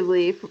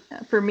comparatively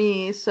for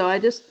me. So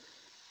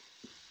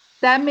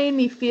that made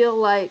me feel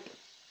like,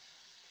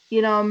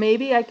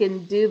 maybe I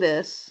can do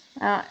this.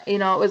 It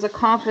was a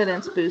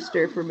confidence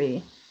booster for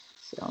me.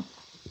 So.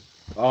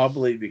 Oh, I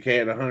believe you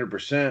can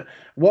 100%.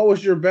 What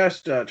was your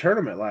best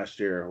tournament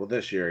last year? Well,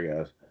 this year, I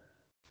guess.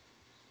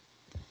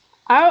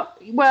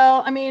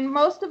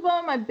 Most of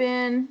them I've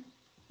been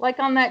like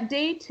on that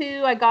day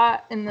 2, I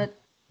got in the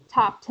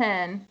top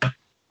 10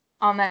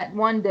 on that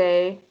one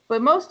day,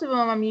 but most of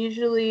them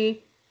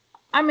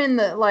I'm in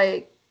the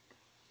like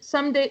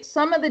some of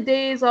the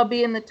days I've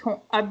been in the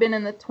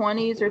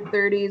 20s or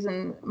 30s,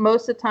 and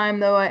most of the time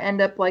though I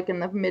end up like in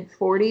the mid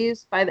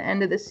 40s. By the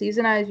end of the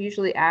season I was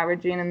usually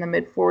averaging in the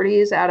mid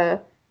 40s out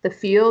of the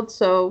field,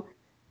 so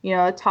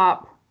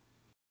top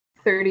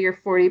 30 or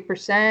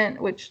 40%,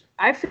 which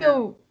I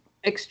feel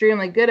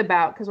extremely good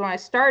about, because when I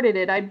started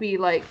it I'd be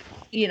like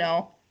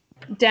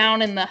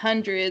down in the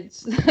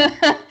hundreds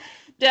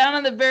down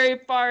on the very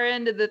far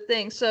end of the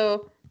thing.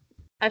 So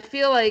I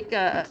feel like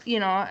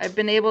I've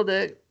been able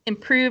to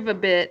improve a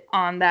bit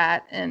on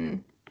that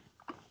and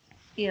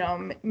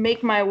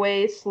make my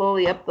way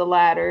slowly up the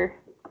ladder.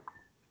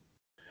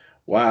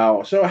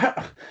 Wow. So,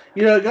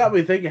 it got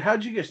me thinking,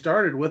 how'd you get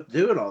started with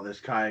doing all this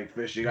kayak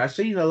fishing? I've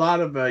seen a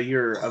lot of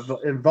your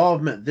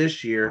involvement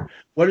this year.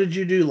 What did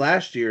you do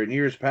last year and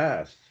years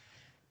past?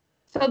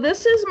 So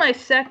this is my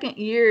second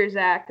year,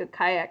 Zach, of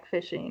kayak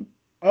fishing.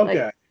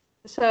 Okay.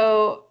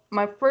 So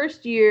my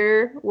first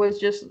year was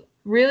just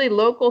really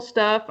local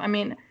stuff. I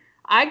mean,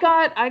 I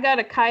got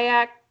a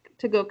kayak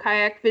to go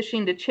kayak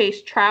fishing to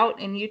chase trout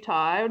in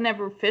Utah. I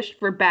never fished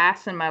for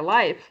bass in my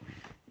life.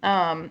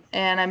 And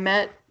I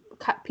met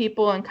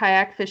people in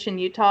kayak fish in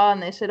Utah,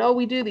 and they said, oh,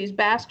 we do these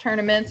bass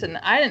tournaments. And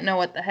I didn't know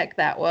what the heck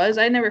that was.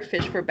 I never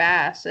fished for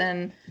bass.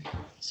 And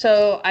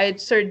so I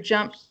sort of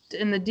jumped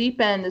in the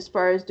deep end as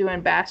far as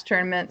doing bass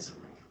tournaments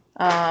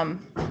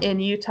in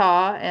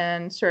Utah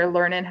and sort of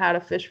learning how to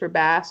fish for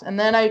bass. And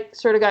then I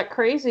sort of got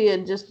crazy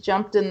and just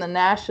jumped in the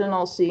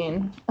national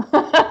scene.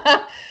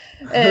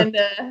 And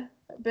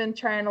been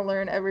trying to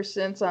learn ever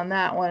since on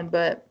that one.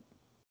 But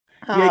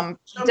I'm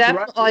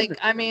definitely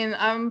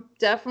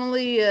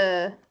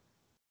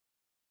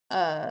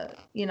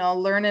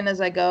learning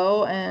as I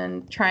go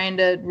and trying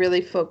to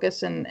really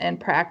focus and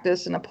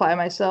practice and apply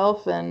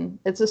myself. And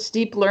it's a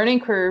steep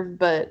learning curve,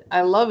 but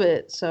I love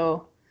it.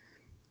 So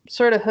I'm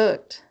sort of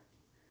hooked.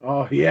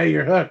 Oh yeah,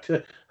 you're hooked.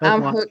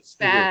 I'm hooked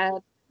bad.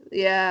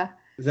 Yeah.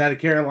 Is that a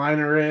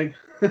Carolina rig?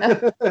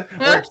 Or a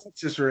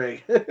Texas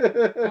rig?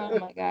 Oh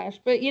my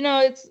gosh. But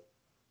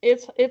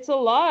it's a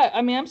lot.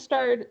 I mean,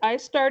 I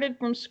started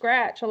from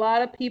scratch. A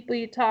lot of people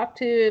you talk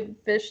to have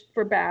fished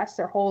for bass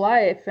their whole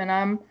life, and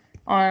I'm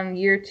on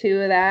year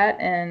 2 of that.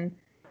 And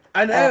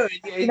I know.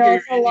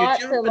 It's a lot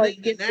to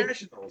like get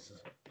nationals.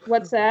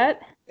 What's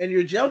that? And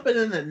you're jumping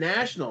in the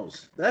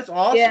nationals. That's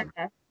awesome.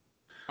 Yeah.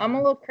 I'm a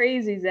little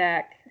crazy,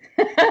 Zach.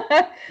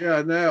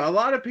 Yeah, no. A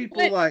lot of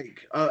people I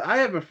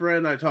have a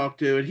friend I talk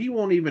to, and he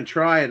won't even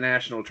try a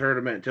national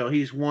tournament until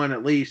he's won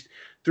at least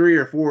 3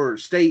 or 4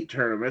 state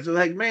tournaments. It's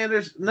like, man,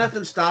 there's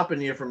nothing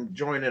stopping you from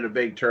joining a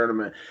big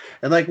tournament.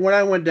 And like when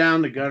I went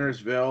down to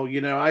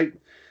Guntersville, I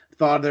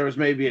thought there was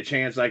maybe a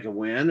chance I could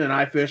win, and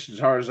I fished as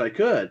hard as I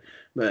could.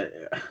 But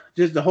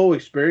just the whole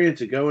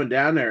experience of going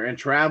down there and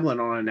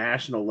traveling on a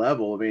national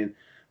level, I mean,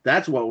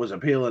 that's what was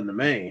appealing to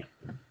me.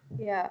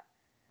 Yeah.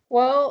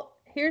 Well,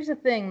 here's the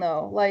thing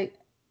though, like,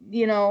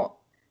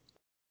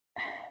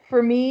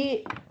 for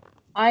me,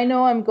 I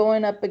know I'm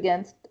going up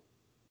against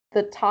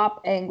the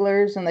top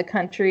anglers in the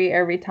country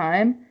every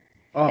time.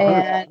 Oh,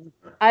 and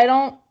I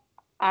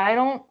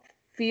don't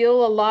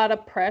feel a lot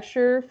of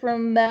pressure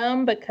from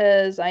them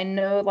because I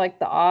know like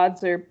the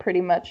odds are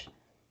pretty much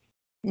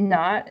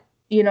not,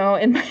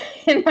 in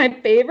my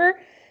favor.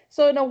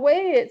 So in a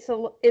way,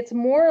 it's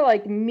more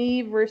like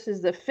me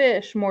versus the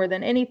fish more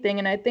than anything.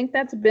 And I think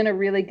that's been a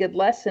really good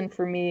lesson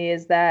for me,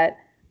 is that,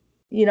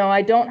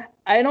 I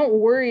don't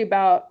worry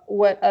about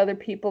what other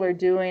people are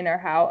doing or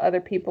how other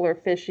people are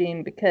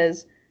fishing,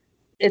 because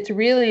it's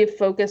really a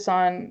focus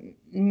on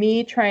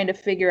me trying to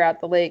figure out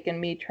the lake and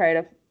me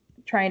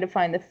trying to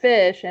find the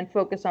fish and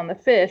focus on the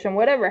fish, and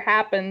whatever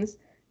happens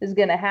is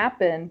going to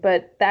happen.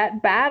 But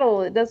that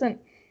battle,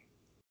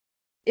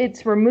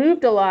 it's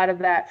removed a lot of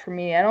that for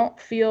me. I don't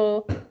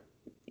feel,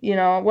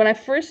 when I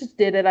first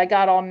did it, I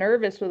got all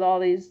nervous with all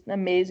these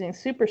amazing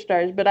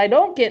superstars, but I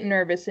don't get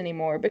nervous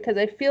anymore because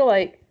I feel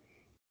like,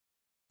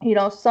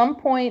 some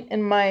point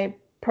in my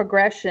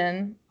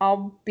progression,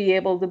 I'll be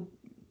able to,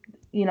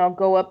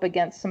 go up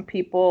against some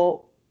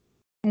people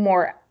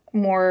more,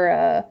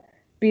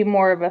 be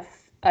more of a,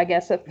 I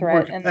guess, a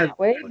threat in that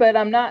way. But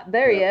I'm not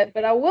there yet,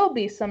 but I will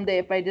be someday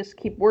if I just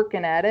keep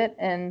working at it.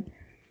 And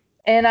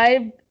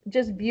I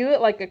just view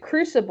it like a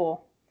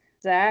crucible,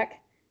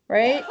 Zach,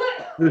 right?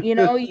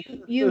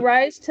 You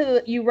rise to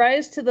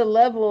the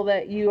level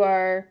that you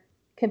are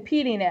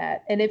competing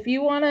at. And if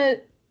you want to,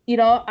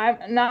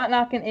 I'm not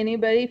knocking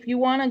anybody. If you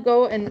want to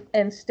go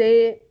and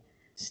stay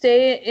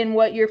in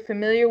what you're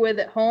familiar with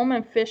at home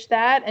and fish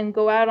that, and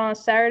go out on a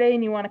Saturday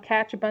and you want to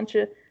catch a bunch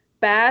of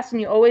bass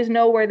and you always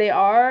know where they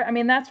are, I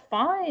mean, that's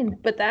fine,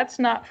 but that's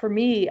not for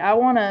me. I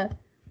want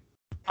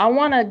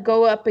to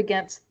go up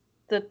against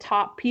the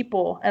top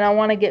people, and I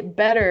want to get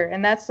better,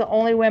 and that's the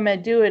only way I'm going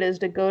to do it, is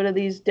to go to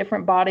these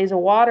different bodies of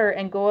water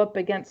and go up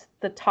against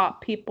the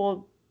top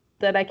people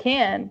that I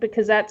can,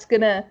 because that's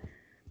going to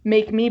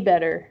make me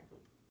better.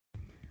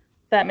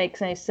 If that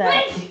makes any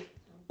sense.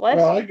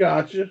 Well, I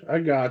got you.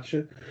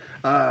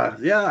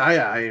 Yeah,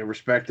 I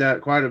respect that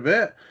quite a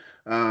bit.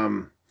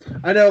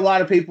 I know a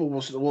lot of people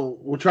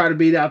will try to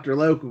beat out their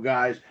local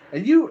guys,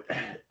 and you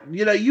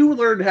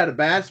learned how to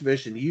bass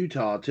fish in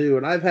Utah too.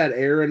 And I've had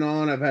Aaron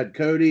on, I've had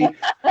Cody,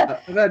 I've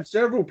had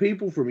several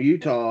people from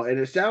Utah, and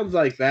it sounds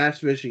like bass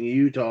fishing in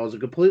Utah is a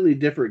completely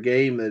different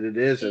game than it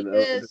is in the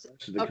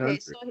rest of the country.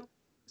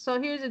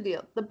 So here's the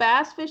deal: the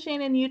bass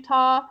fishing in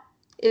Utah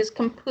is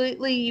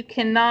completely, you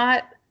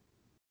cannot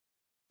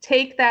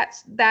take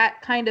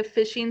that kind of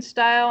fishing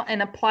style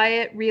and apply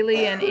it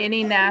really in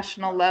any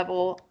national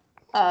level,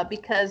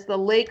 because the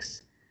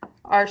lakes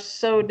are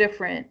so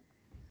different.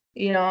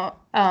 There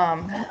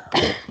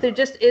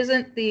just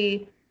isn't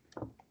the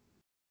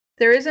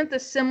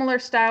similar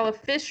style of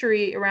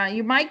fishery around.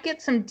 You might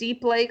get some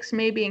deep lakes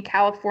maybe in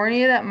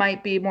California that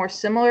might be more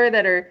similar,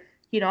 that are,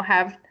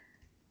 have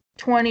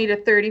 20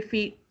 to 30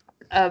 feet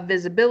of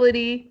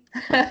visibility,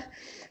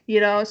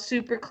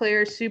 super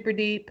clear, super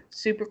deep,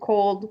 super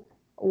cold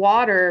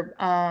water.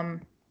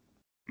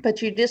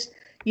 But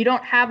you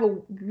don't have a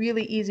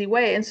really easy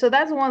way. And so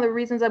that's one of the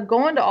reasons I'm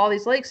going to all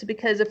these lakes,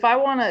 because if I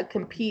want to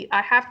compete,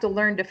 I have to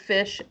learn to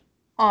fish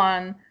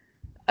on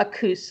a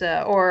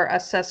Coosa or a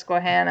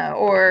Susquehanna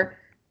or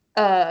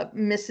a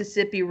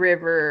Mississippi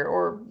River,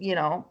 or,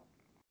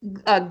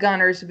 a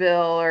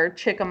Gunnersville or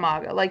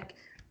Chickamauga. Like,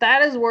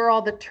 that is where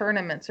all the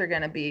tournaments are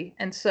going to be.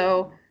 And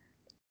so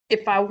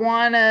if I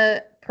want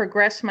to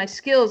progress my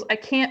skills, I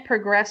can't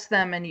progress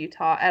them in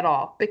Utah at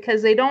all,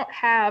 because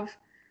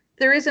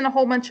there isn't a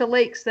whole bunch of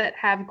lakes that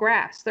have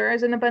grass. There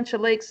isn't a bunch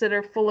of lakes that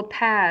are full of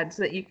pads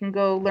that you can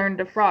go learn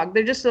to frog.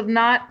 They're just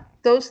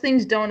those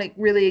things don't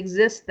really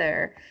exist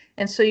there.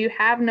 And so you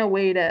have no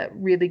way to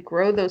really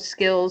grow those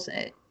skills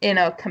in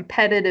a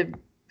competitive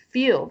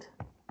field.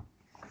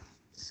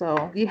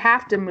 So you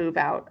have to move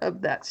out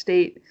of that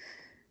state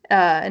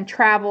and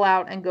travel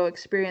out and go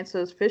experience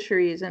those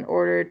fisheries in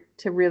order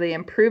to really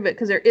improve it,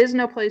 because there is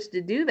no place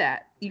to do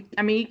that.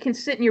 You can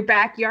sit in your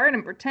backyard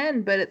and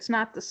pretend, but it's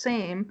not the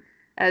same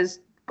as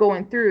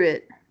going through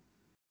it.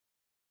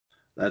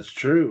 That's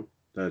true.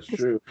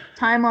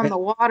 Time on the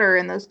water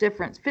and those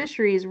different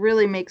fisheries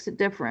really makes a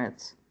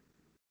difference.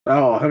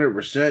 Oh,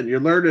 100%. You're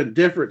learning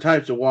different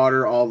types of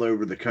water all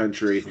over the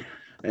country.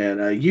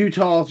 And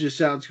Utah just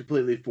sounds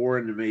completely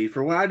foreign to me.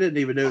 For one, I didn't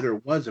even know there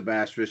was a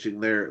bass fishing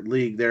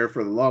league there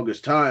for the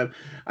longest time.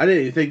 I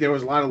didn't even think there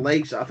was a lot of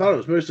lakes. I thought it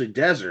was mostly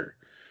desert.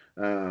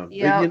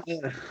 Yeah.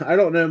 I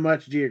don't know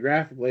much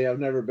geographically. I've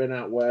never been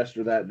out west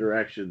or that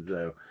direction,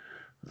 so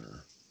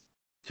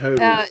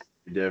totally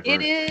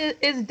different. It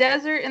is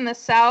desert in the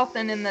south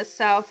and in the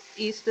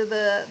southeast of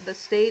the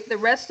state. The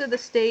rest of the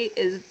state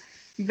is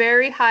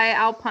very high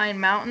alpine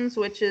mountains,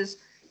 which is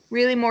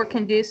really more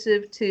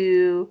conducive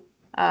to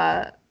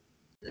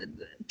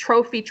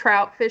trophy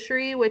trout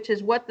fishery, which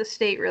is what the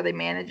state really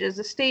manages.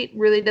 The state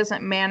really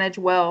doesn't manage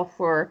well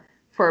for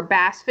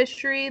bass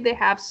fishery. They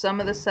have some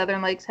of the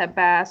southern lakes have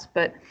bass,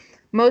 but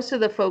most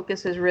of the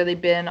focus has really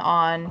been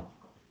on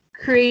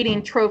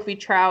creating trophy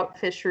trout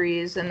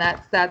fisheries, and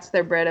that's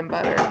their bread and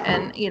butter.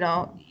 And you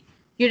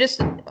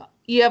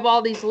have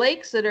all these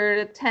lakes that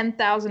are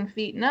 10,000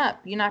 feet and up.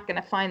 You're not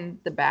going to find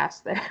the bass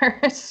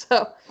there.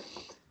 So,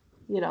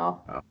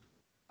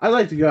 I'd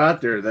like to go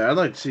out there, though. I'd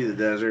like to see the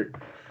desert.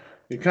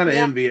 You're kind of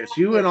envious.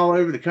 You went all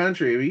over the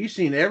country. You've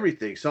seen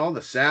everything. Saw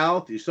the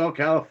South. You saw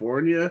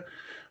California.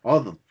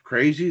 All the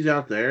crazies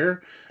out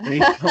there.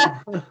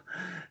 And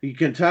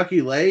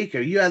Kentucky Lake,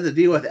 or you had to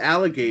deal with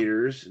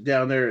alligators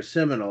down there at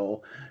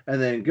Seminole,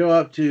 and then go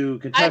up to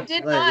I Kentucky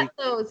did Lake. not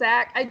though,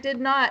 Zach. I did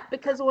not,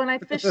 because when I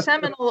fished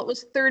Seminole, it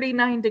was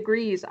 39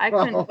 degrees. I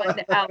couldn't find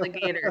an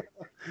alligator.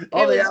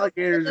 All the It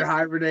alligators are was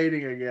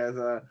hibernating, I guess.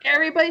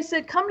 everybody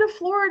said, come to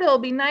Florida, it'll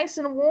be nice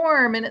and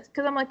warm. And it's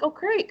because I'm like, oh,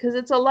 great, because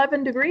it's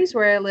 11 degrees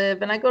where I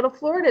live. And I go to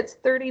Florida, it's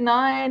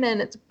 39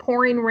 and it's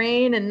pouring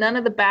rain, and none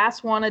of the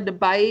bass wanted to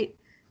bite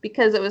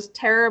because it was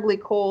terribly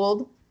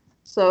cold.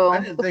 So I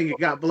didn't think it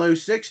got below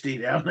 60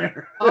 down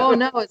there. oh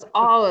no, it's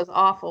always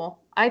awful.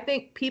 I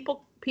think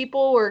people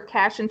were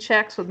cashing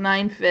checks with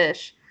 9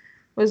 fish.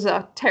 It was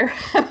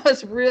it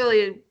was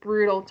really a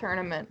brutal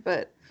tournament,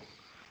 but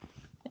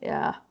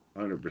yeah.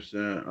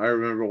 100%. I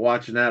remember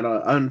watching that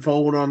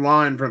unfold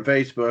online from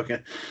Facebook,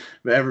 and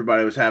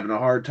everybody was having a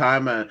hard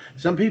time.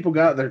 Some people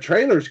their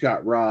trailers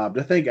got robbed.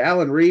 I think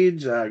Alan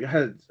Reed's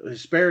had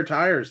his spare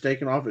tires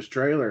taken off his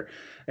trailer,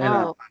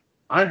 and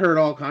I heard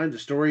all kinds of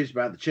stories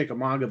about the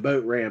Chickamauga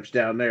boat ramps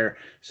down there.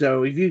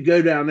 So if you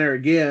go down there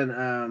again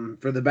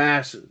for the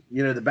bass,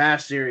 the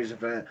bass series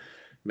event,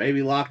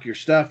 maybe lock your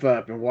stuff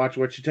up and watch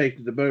what you take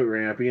to the boat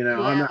ramp.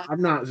 Yeah.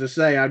 I'm not to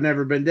say I've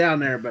never been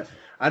down there, but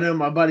I know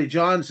my buddy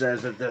John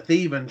says that the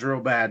thieving's real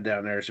bad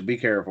down there, so be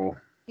careful.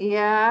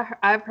 Yeah,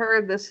 I've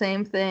heard the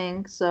same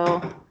thing.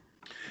 So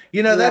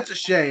that's a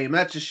shame.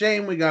 That's a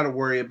shame we got to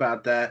worry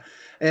about that.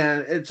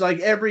 And it's like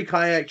every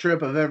kayak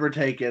trip I've ever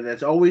taken,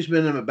 it's always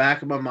been in the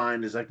back of my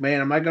mind is like,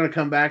 man, am I going to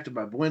come back to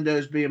my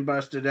windows being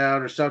busted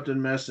out or something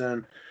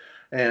missing?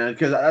 And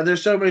because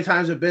there's so many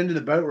times I've been to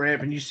the boat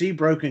ramp and you see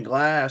broken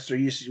glass, or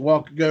you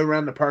go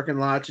around the parking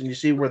lots and you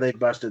see where they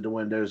busted the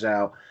windows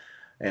out.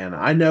 And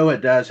I know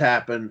it does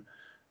happen.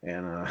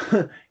 And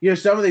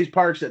some of these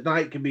parks at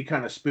night can be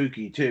kind of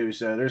spooky too.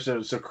 So there's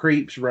some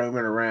creeps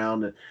roaming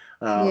around. And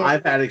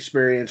I've had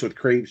experience with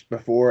creeps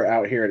before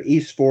out here at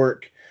East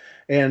Fork,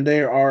 and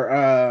there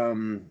are.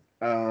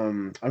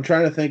 I'm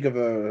trying to think of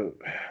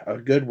a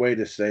good way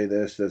to say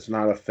this that's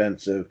not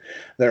offensive.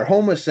 They're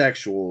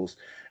homosexuals,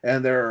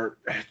 and they're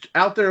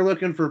out there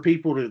looking for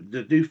people to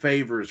do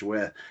favors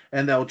with,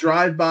 and they'll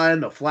drive by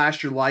and they'll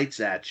flash your lights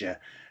at you.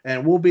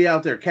 And we'll be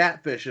out there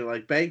catfishing,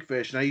 like bank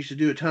fishing. I used to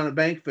do a ton of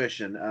bank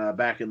fishing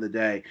back in the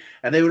day.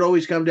 And they would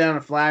always come down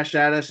and flash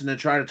at us and then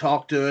try to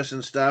talk to us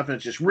and stuff. And it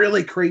just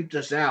really creeped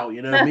us out, me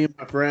and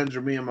my friends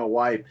or me and my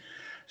wife.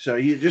 So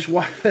you just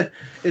want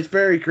it's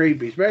very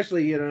creepy,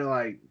 especially,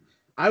 like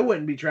I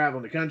wouldn't be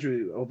traveling the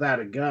country without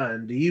a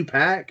gun. Do you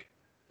pack?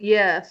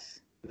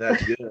 Yes.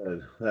 That's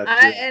good.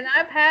 That's good. And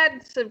I've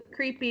had some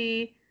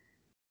creepy.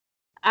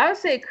 I would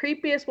say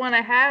creepiest one I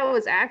had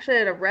was actually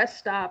at a rest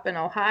stop in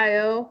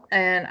Ohio,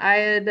 and I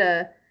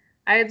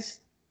had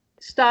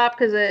stopped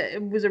because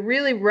it was a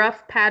really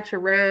rough patch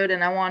of road,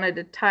 and I wanted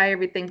to tie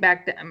everything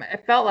back down. I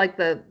felt like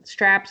the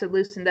straps had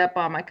loosened up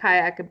on my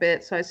kayak a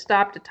bit, so I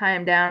stopped to tie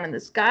them down. And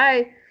this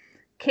guy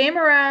came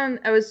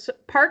around. I was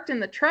parked in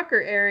the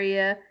trucker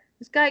area.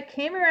 This guy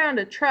came around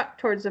a truck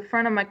towards the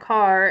front of my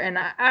car, and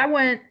I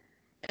went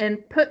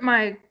and put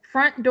my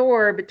front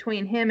door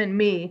between him and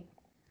me.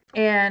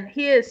 And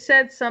he has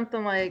said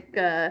something like,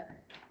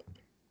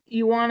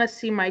 "You want to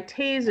see my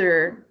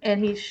taser?"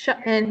 And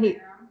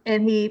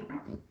he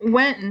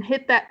went and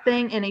hit that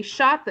thing, and he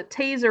shot the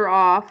taser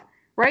off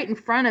right in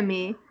front of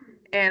me,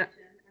 and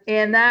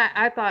that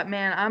I thought,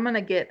 man, I'm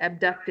gonna get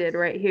abducted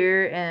right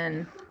here.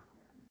 And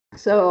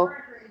so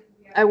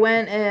I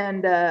went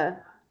and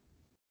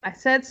I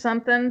said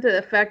something to the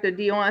effect of,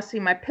 "Do you want to see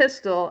my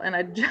pistol?" And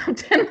I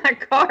jumped in my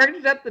car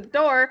and shut the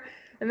door.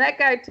 And that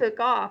guy took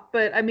off.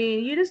 But, I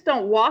mean, you just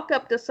don't walk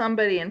up to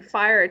somebody and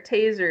fire a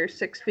taser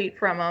 6 feet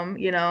from them,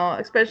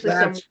 especially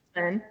some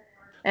women.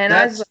 And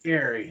that's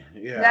scary.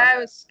 Yeah. That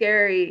was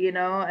scary,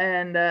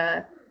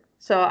 And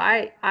so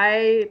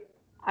I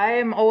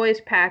am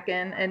always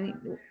packing.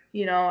 And,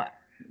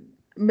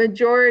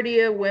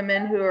 majority of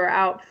women who are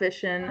out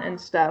fishing and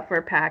stuff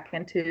are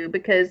packing too,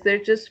 because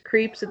there's just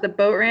creeps at the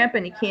boat ramp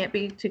and you can't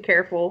be too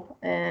careful.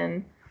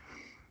 And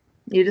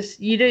you're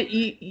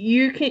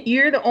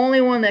the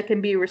only one that can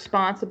be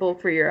responsible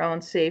for your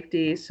own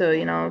safety. So,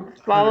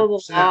 follow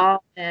 100%. The law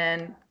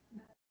and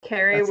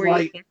carry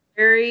you can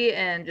carry,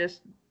 and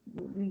just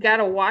you got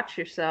to watch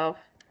yourself.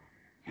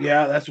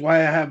 Yeah, that's why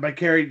I have my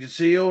carry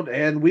concealed.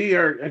 And we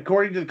are,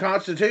 according to the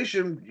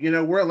Constitution,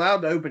 we're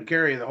allowed to open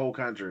carry in the whole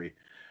country.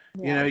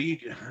 Yeah.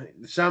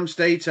 Some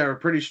states are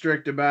pretty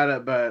strict about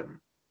it, but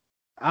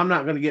I'm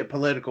not going to get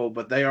political,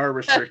 but they are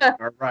restricting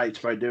our rights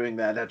by doing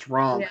that. That's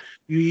wrong. Yeah.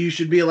 You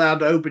should be allowed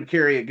to open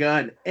carry a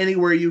gun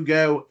anywhere you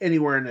go,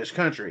 anywhere in this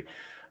country.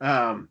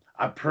 I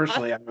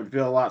would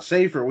feel a lot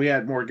safer. We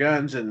had more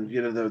guns in,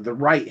 the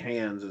right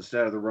hands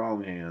instead of the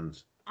wrong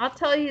hands. I'll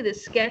tell you, the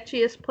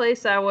sketchiest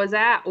place I was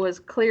at was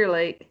Clear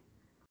Lake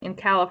in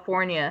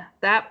California.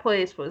 That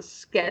place was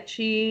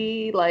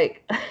sketchy.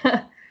 Like, do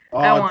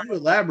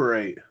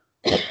elaborate.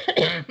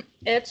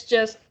 It's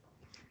just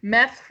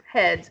meth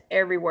heads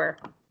everywhere.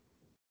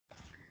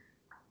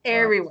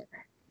 Everywhere.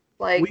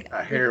 Like, we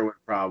got a heroin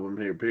problem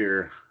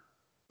here.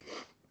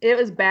 it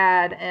was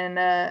bad,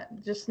 and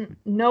just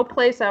no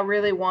place I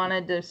really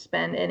wanted to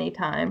spend any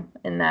time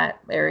in that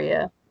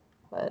area.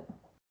 But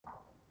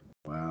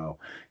wow.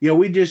 Yeah,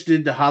 we just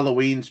did the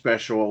Halloween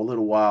special a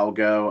little while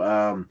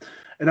ago.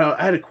 And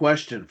I had a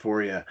question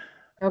for you.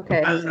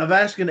 okay, I've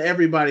asking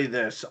everybody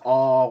this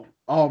all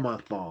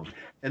month long,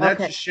 and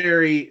that's okay.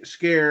 a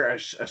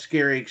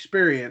scary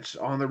experience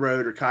on the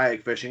road or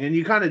kayak fishing. And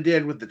you kind of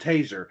did with the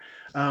taser.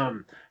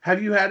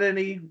 Have you had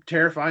any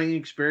terrifying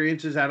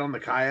experiences out on the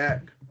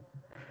kayak?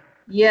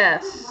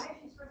 Yes,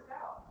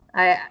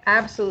 I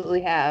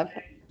absolutely have.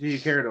 Do you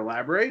care to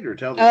elaborate or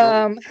tell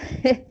the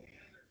story?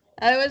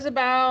 I was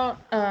about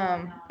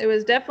it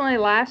was definitely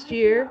last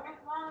year,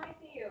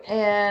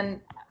 and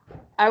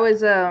I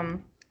was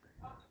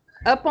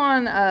up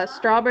on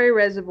Strawberry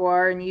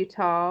Reservoir in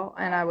Utah,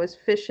 and I was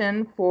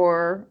fishing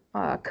for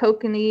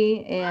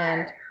kokanee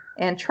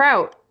and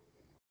trout.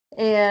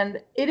 And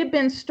it had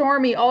been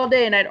stormy all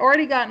day, and I'd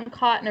already gotten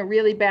caught in a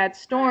really bad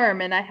storm,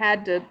 and I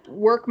had to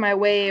work my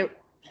way.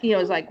 It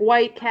was like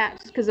white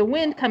caps because the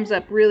wind comes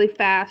up really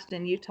fast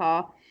in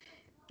Utah,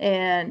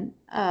 and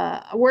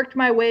I worked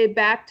my way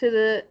back to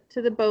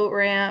the boat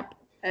ramp.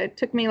 It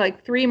took me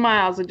like 3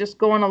 miles of just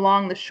going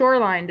along the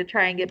shoreline to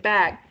try and get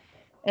back.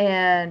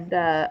 And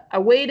I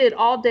waited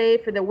all day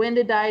for the wind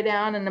to die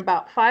down. And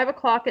about 5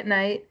 o'clock at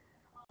night,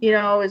 it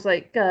was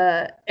like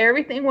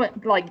everything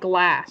went like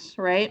glass,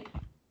 right?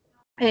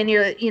 And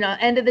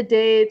end of the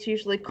day, it's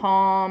usually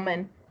calm.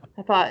 And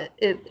I thought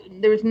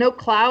there was no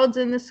clouds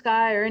in the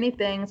sky or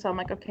anything. So I'm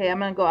like, okay, I'm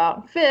going to go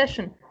out and fish.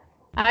 And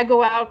I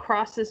go out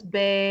across this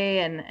bay,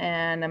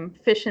 and I'm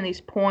fishing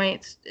these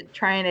points,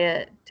 trying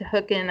to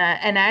hook in.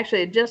 And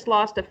actually, I just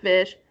lost a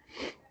fish.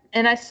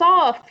 And I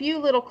saw a few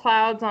little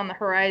clouds on the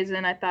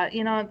horizon. I thought,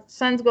 the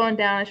sun's going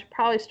down. I should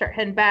probably start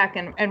heading back.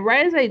 And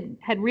right as I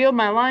had reeled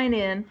my line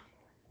in,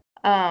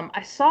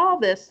 I saw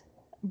this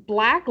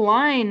black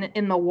line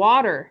in the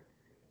water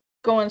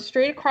going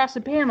straight across the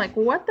bay. I'm like,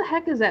 what the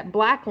heck is that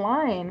black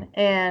line?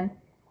 And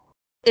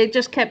it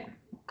just kept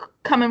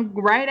coming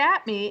right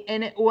at me,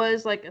 and it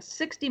was like a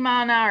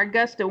 60-mile-an-hour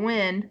gust of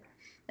wind,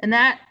 and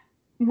that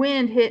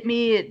wind hit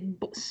me. It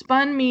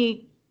spun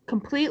me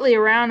completely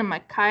around in my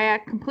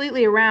kayak,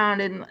 completely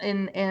around,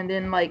 and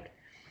in like,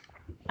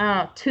 I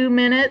don't know, 2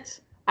 minutes,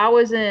 I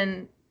was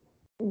in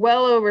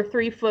well over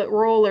 3-foot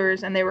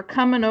rollers, and they were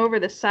coming over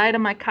the side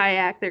of my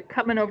kayak. They're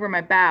coming over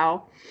my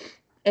bow,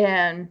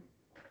 and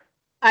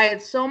I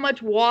had so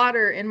much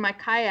water in my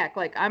kayak.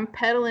 Like, I'm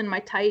pedaling my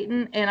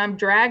Titan, and I'm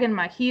dragging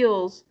my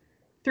heels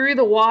through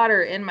the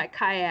water in my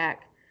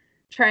kayak,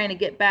 trying to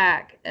get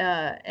back.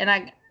 I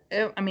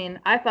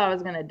thought I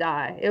was gonna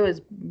die. It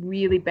was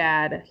really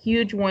bad. A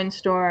huge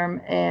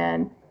windstorm,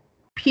 and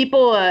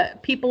people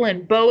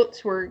in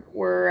boats were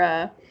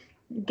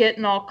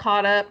getting all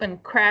caught up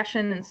and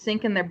crashing and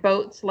sinking their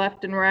boats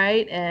left and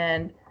right,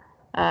 and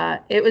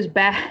it was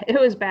bad. It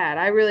was bad.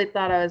 I really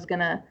thought I was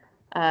gonna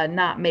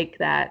not make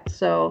that.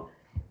 So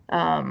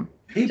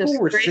People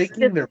were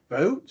sinking their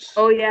boats?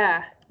 Oh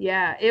yeah,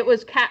 yeah. It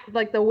was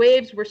like the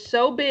waves were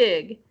so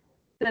big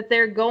that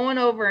they're going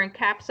over and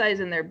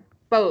capsizing their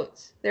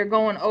boats. They're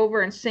going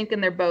over and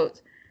sinking their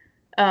boats.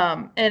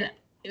 And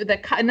the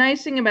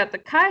nice thing about the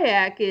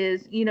kayak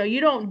is, you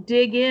don't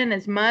dig in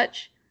as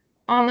much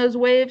on those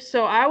waves.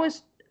 So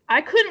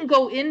I couldn't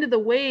go into the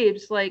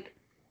waves like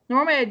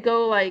normally. I'd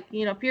go like,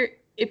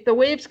 if the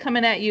waves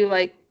coming at you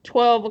like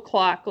 12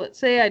 o'clock, let's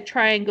say I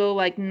try and go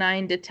like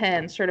 9 to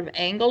 10, sort of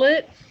angle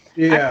it.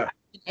 Yeah.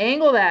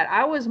 Angle that.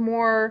 I was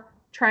more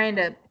trying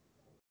to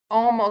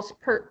almost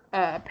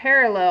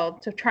parallel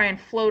to try and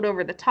float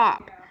over the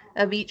top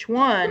of each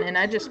one. And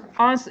I just,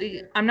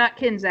 honestly, I'm not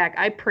kidding, Zach,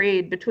 I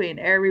prayed between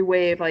every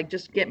wave, like,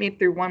 just get me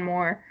through one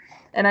more.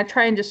 And I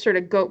try and just sort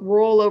of go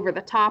roll over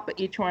the top of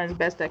each one as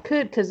best I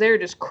could, because they were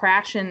just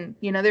crashing.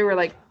 They were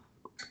like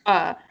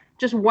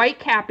just white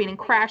capping and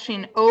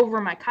crashing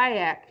over my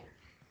kayak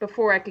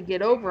before I could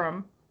get over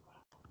them.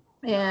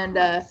 And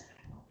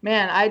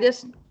man,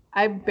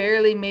 I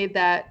barely made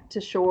that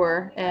to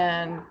shore,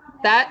 and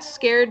that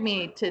scared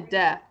me to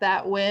death,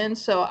 that wind.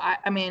 So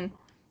I mean,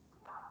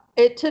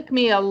 it took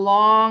me a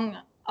long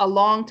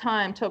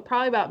time, till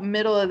probably about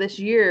middle of this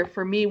year,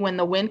 for me, when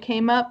the wind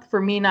came up,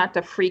 for me not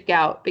to freak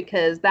out,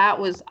 because that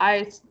was,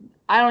 I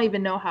don't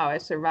even know how I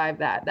survived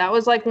that. That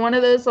was like one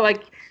of those,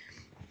 like,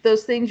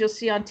 those things you'll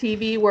see on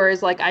TV where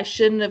it's like, I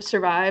shouldn't have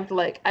survived.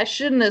 Like, I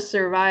shouldn't have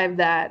survived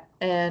that.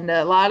 And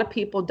a lot of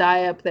people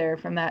die up there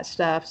from that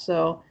stuff.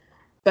 So,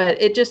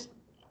 but it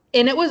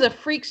was a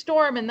freak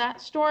storm, and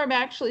that storm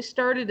actually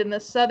started in the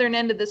southern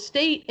end of the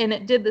state, and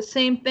it did the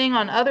same thing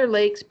on other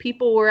lakes.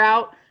 People were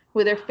out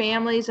with their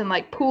families and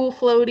like pool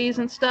floaties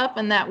and stuff,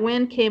 and that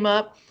wind came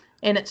up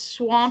and it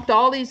swamped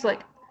all these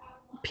like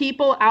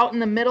people out in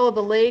the middle of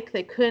the lake.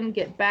 They couldn't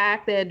get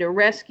back. They had to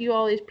rescue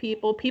all these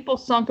people. People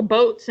sunk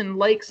boats in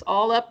lakes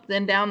all up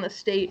and down the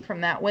state from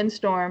that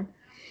windstorm,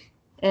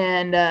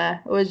 and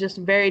it was just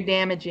very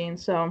damaging.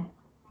 So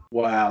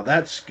Wow,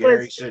 that's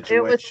scary situation.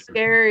 It was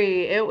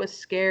scary. It was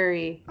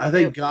scary. I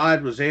think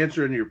God was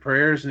answering your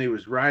prayers and he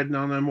was riding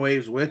on them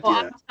waves with Well, you.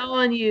 I'm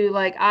telling you,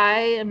 like, I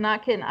am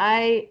not kidding.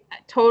 I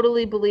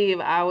totally believe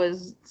I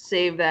was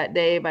saved that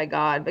day by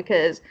God,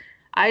 because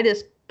I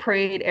just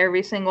prayed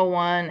every single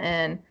one.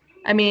 And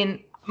I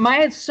mean, I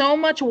had so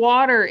much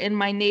water in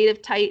my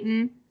native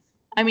Titan.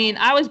 I mean,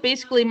 I was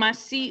basically, my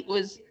seat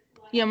was,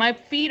 my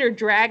feet are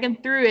dragging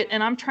through it,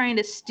 and I'm trying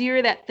to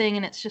steer that thing,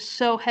 and it's just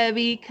so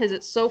heavy because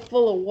it's so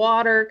full of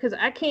water. Because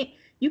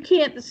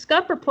the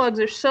scupper plugs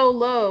are so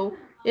low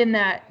in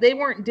that they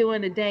weren't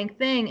doing a dang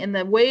thing, and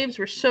the waves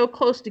were so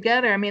close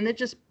together. I mean, they're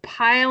just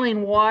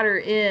piling water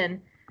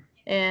in,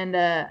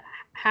 and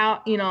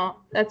how,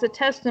 that's a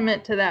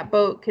testament to that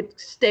boat could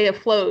stay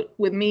afloat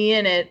with me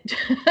in it.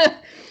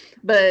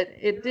 But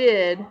it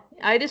did.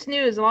 I just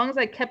knew as long as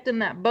I kept in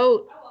that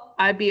boat,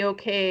 I'd be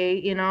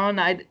okay, and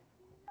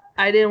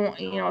I didn't,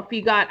 if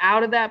you got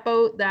out of that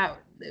boat, that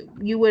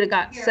you would have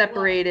got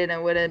separated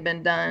and would have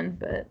been done.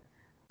 But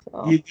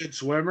so. You a good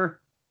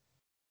swimmer?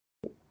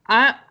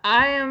 I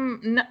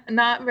am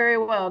not very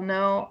well.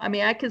 No, I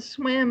mean, I could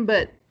swim,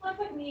 but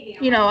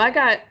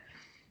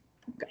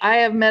I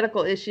have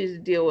medical issues to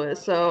deal with.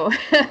 So,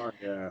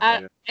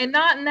 and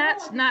not in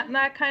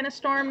that kind of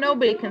storm.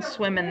 Nobody can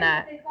swim in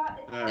that.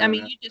 I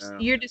mean,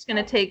 you're just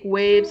gonna take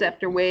waves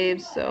after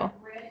waves. So,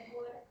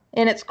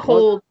 and it's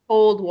cold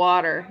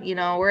water.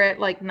 We're at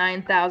like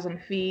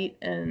 9,000 feet,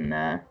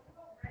 and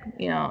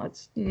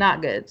it's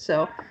not good.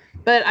 So,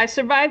 but I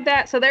survived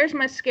that. So there's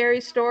my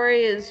scary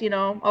story is,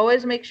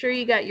 always make sure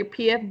you got your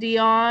PFD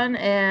on,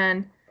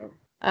 and,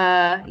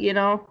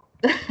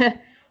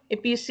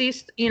 if you see,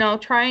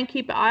 try and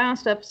keep an eye on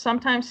stuff.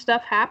 Sometimes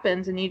stuff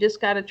happens and you just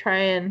got to try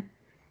and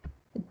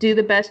do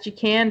the best you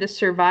can to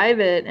survive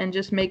it, and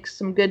just make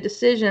some good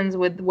decisions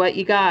with what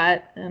you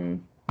got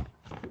and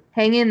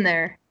hang in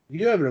there.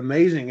 You have an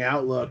amazing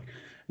outlook.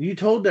 You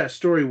told that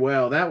story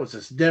well. That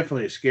was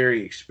definitely a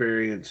scary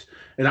experience,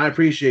 and I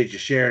appreciate you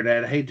sharing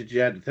that. I hate that you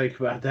had to think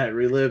about that,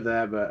 relive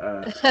that,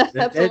 but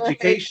that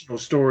educational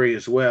story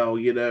as well.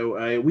 We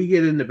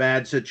get into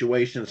bad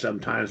situations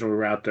sometimes when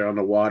we're out there on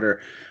the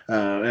water,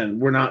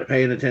 and we're not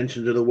paying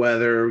attention to the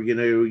weather.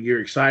 You're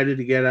excited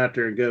to get out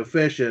there and go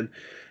fishing,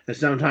 and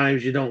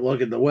sometimes you don't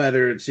look at the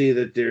weather and see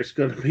that there's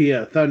going to be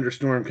a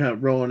thunderstorm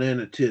rolling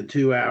in at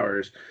 2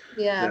 hours.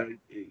 Yeah. So,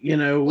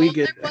 there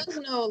was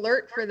no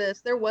alert for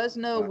this. There was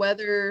no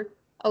weather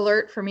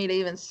alert for me to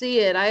even see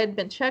it. I had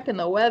been checking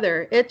the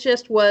weather. It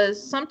just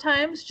was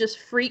sometimes just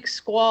freak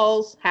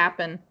squalls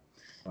happen.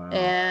 Wow.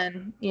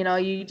 And,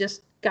 you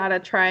just got to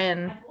try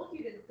and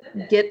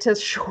get to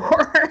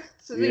shore,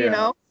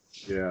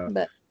 Yeah.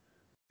 But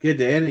get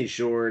to any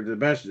shore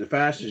the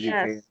fastest you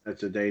can.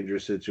 That's a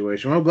dangerous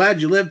situation. Well, I'm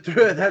glad you lived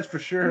through it. That's for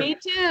sure. Me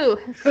too.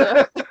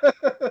 So.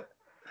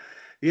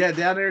 Yeah,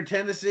 down there in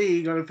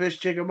Tennessee, going to fish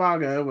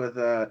Chickamauga with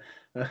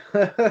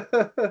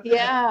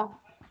Yeah,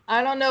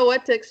 I don't know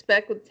what to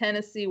expect with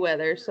Tennessee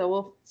weather, so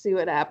we'll see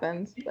what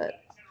happens. But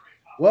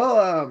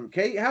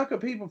Kate, how can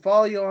people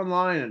follow you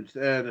online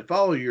and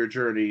follow your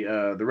journey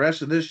the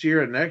rest of this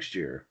year and next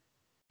year?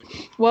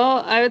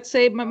 Well, I would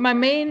say my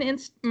main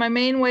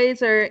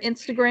ways are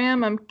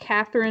Instagram. I'm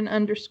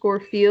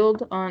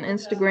Katherine_Field on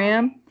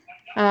Instagram.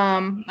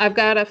 I've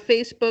got a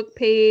Facebook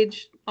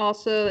page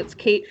also. It's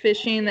Kate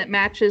Fishing that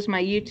matches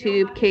my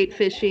YouTube Kate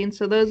Fishing.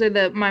 So those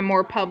are my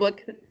more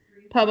public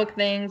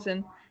things,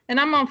 and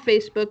I'm on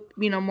Facebook,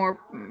 more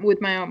with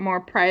my more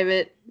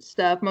private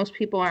stuff. Most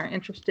people aren't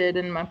interested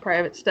in my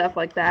private stuff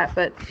like that,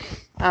 but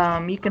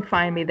you can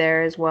find me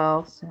there as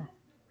well. So.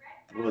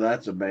 Well,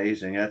 that's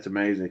amazing. That's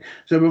amazing.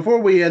 So before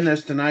we end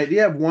this tonight, do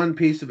you have one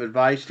piece of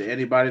advice to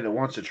anybody that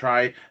wants to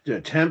try to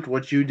attempt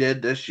what you did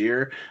this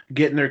year,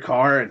 get in their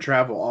car and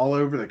travel all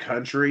over the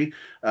country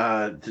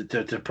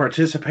to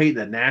participate in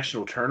the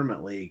National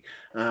Tournament League?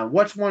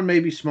 What's one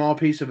maybe small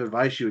piece of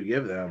advice you would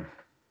give them?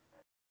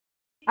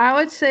 I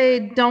would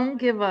say don't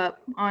give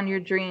up on your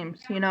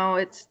dreams.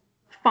 It's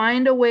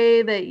find a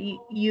way that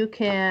you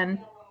can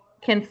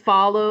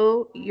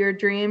follow your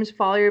dreams,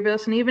 follow your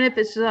business. And even if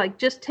it's like,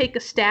 just take a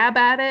stab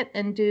at it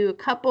and do a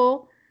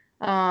couple,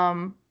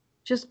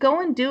 just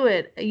go and do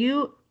it.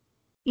 You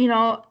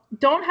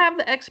don't have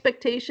the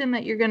expectation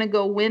that you're going to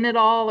go win it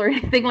all or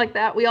anything like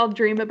that. We all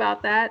dream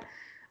about that,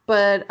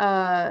 but,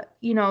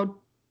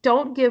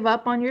 don't give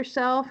up on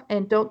yourself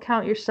and don't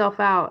count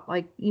yourself out.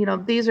 Like,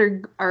 these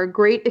are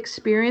great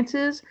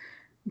experiences.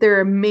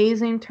 They're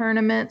amazing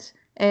tournaments.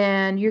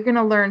 And you're going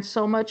to learn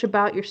so much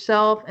about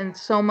yourself and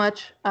so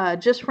much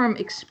just from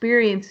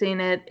experiencing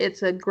it.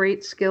 It's a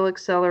great skill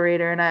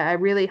accelerator. And I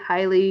really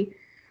highly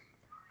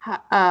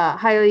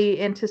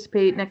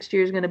anticipate next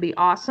year is going to be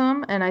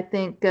awesome. And I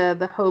think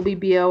the Hobie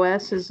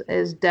BOS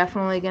is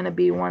definitely going to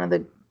be one of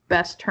the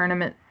best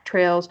tournament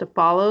trails to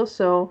follow.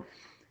 So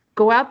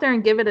go out there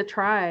and give it a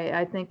try.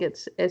 I think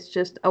it's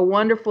just a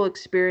wonderful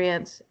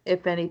experience,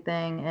 if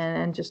anything,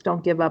 and just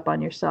don't give up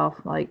on yourself.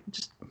 Like,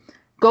 just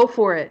go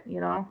for it.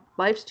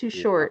 Life's too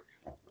short.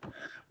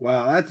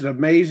 Wow, that's an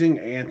amazing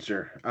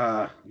answer.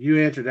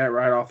 You answered that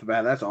right off the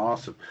bat. That's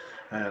awesome.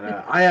 And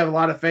I have a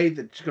lot of faith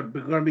that it's going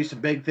to be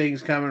some big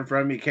things coming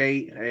from you,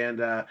 Kate.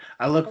 And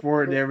I look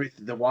forward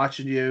to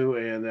watching you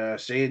and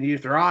seeing you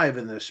thrive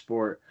in this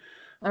sport.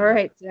 All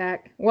right,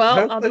 Zach.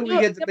 Well, Hopefully we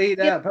get to meet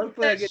get up.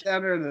 Hopefully I get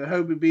down there to the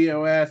Hobie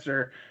BOS,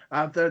 or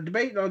I'm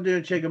debating on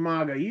doing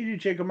Chickamauga. You do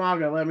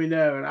Chickamauga, let me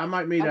know, and I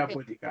might meet up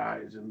with you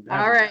guys. And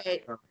all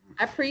right.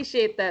 I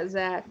appreciate that,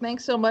 Zach.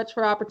 Thanks so much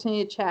for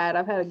opportunity to chat.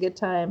 I've had a good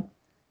time.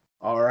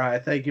 All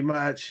right. Thank you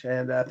much.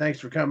 And thanks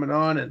for coming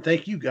on. And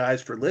thank you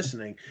guys for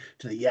listening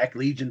to the Yak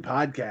Legion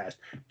podcast.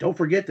 Don't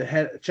forget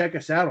to check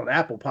us out on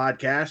Apple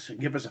Podcasts and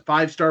give us a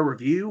 5-star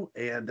review.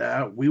 And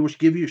we will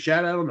give you a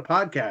shout out on the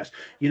podcast.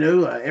 You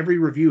know, every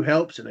review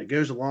helps and it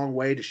goes a long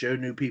way to show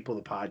new people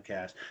the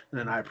podcast.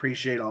 And I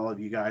appreciate all of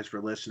you guys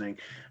for listening.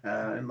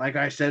 And like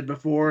I said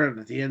before, and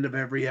at the end of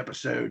every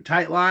episode,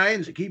 tight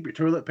lines and keep your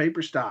toilet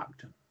paper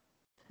stocked.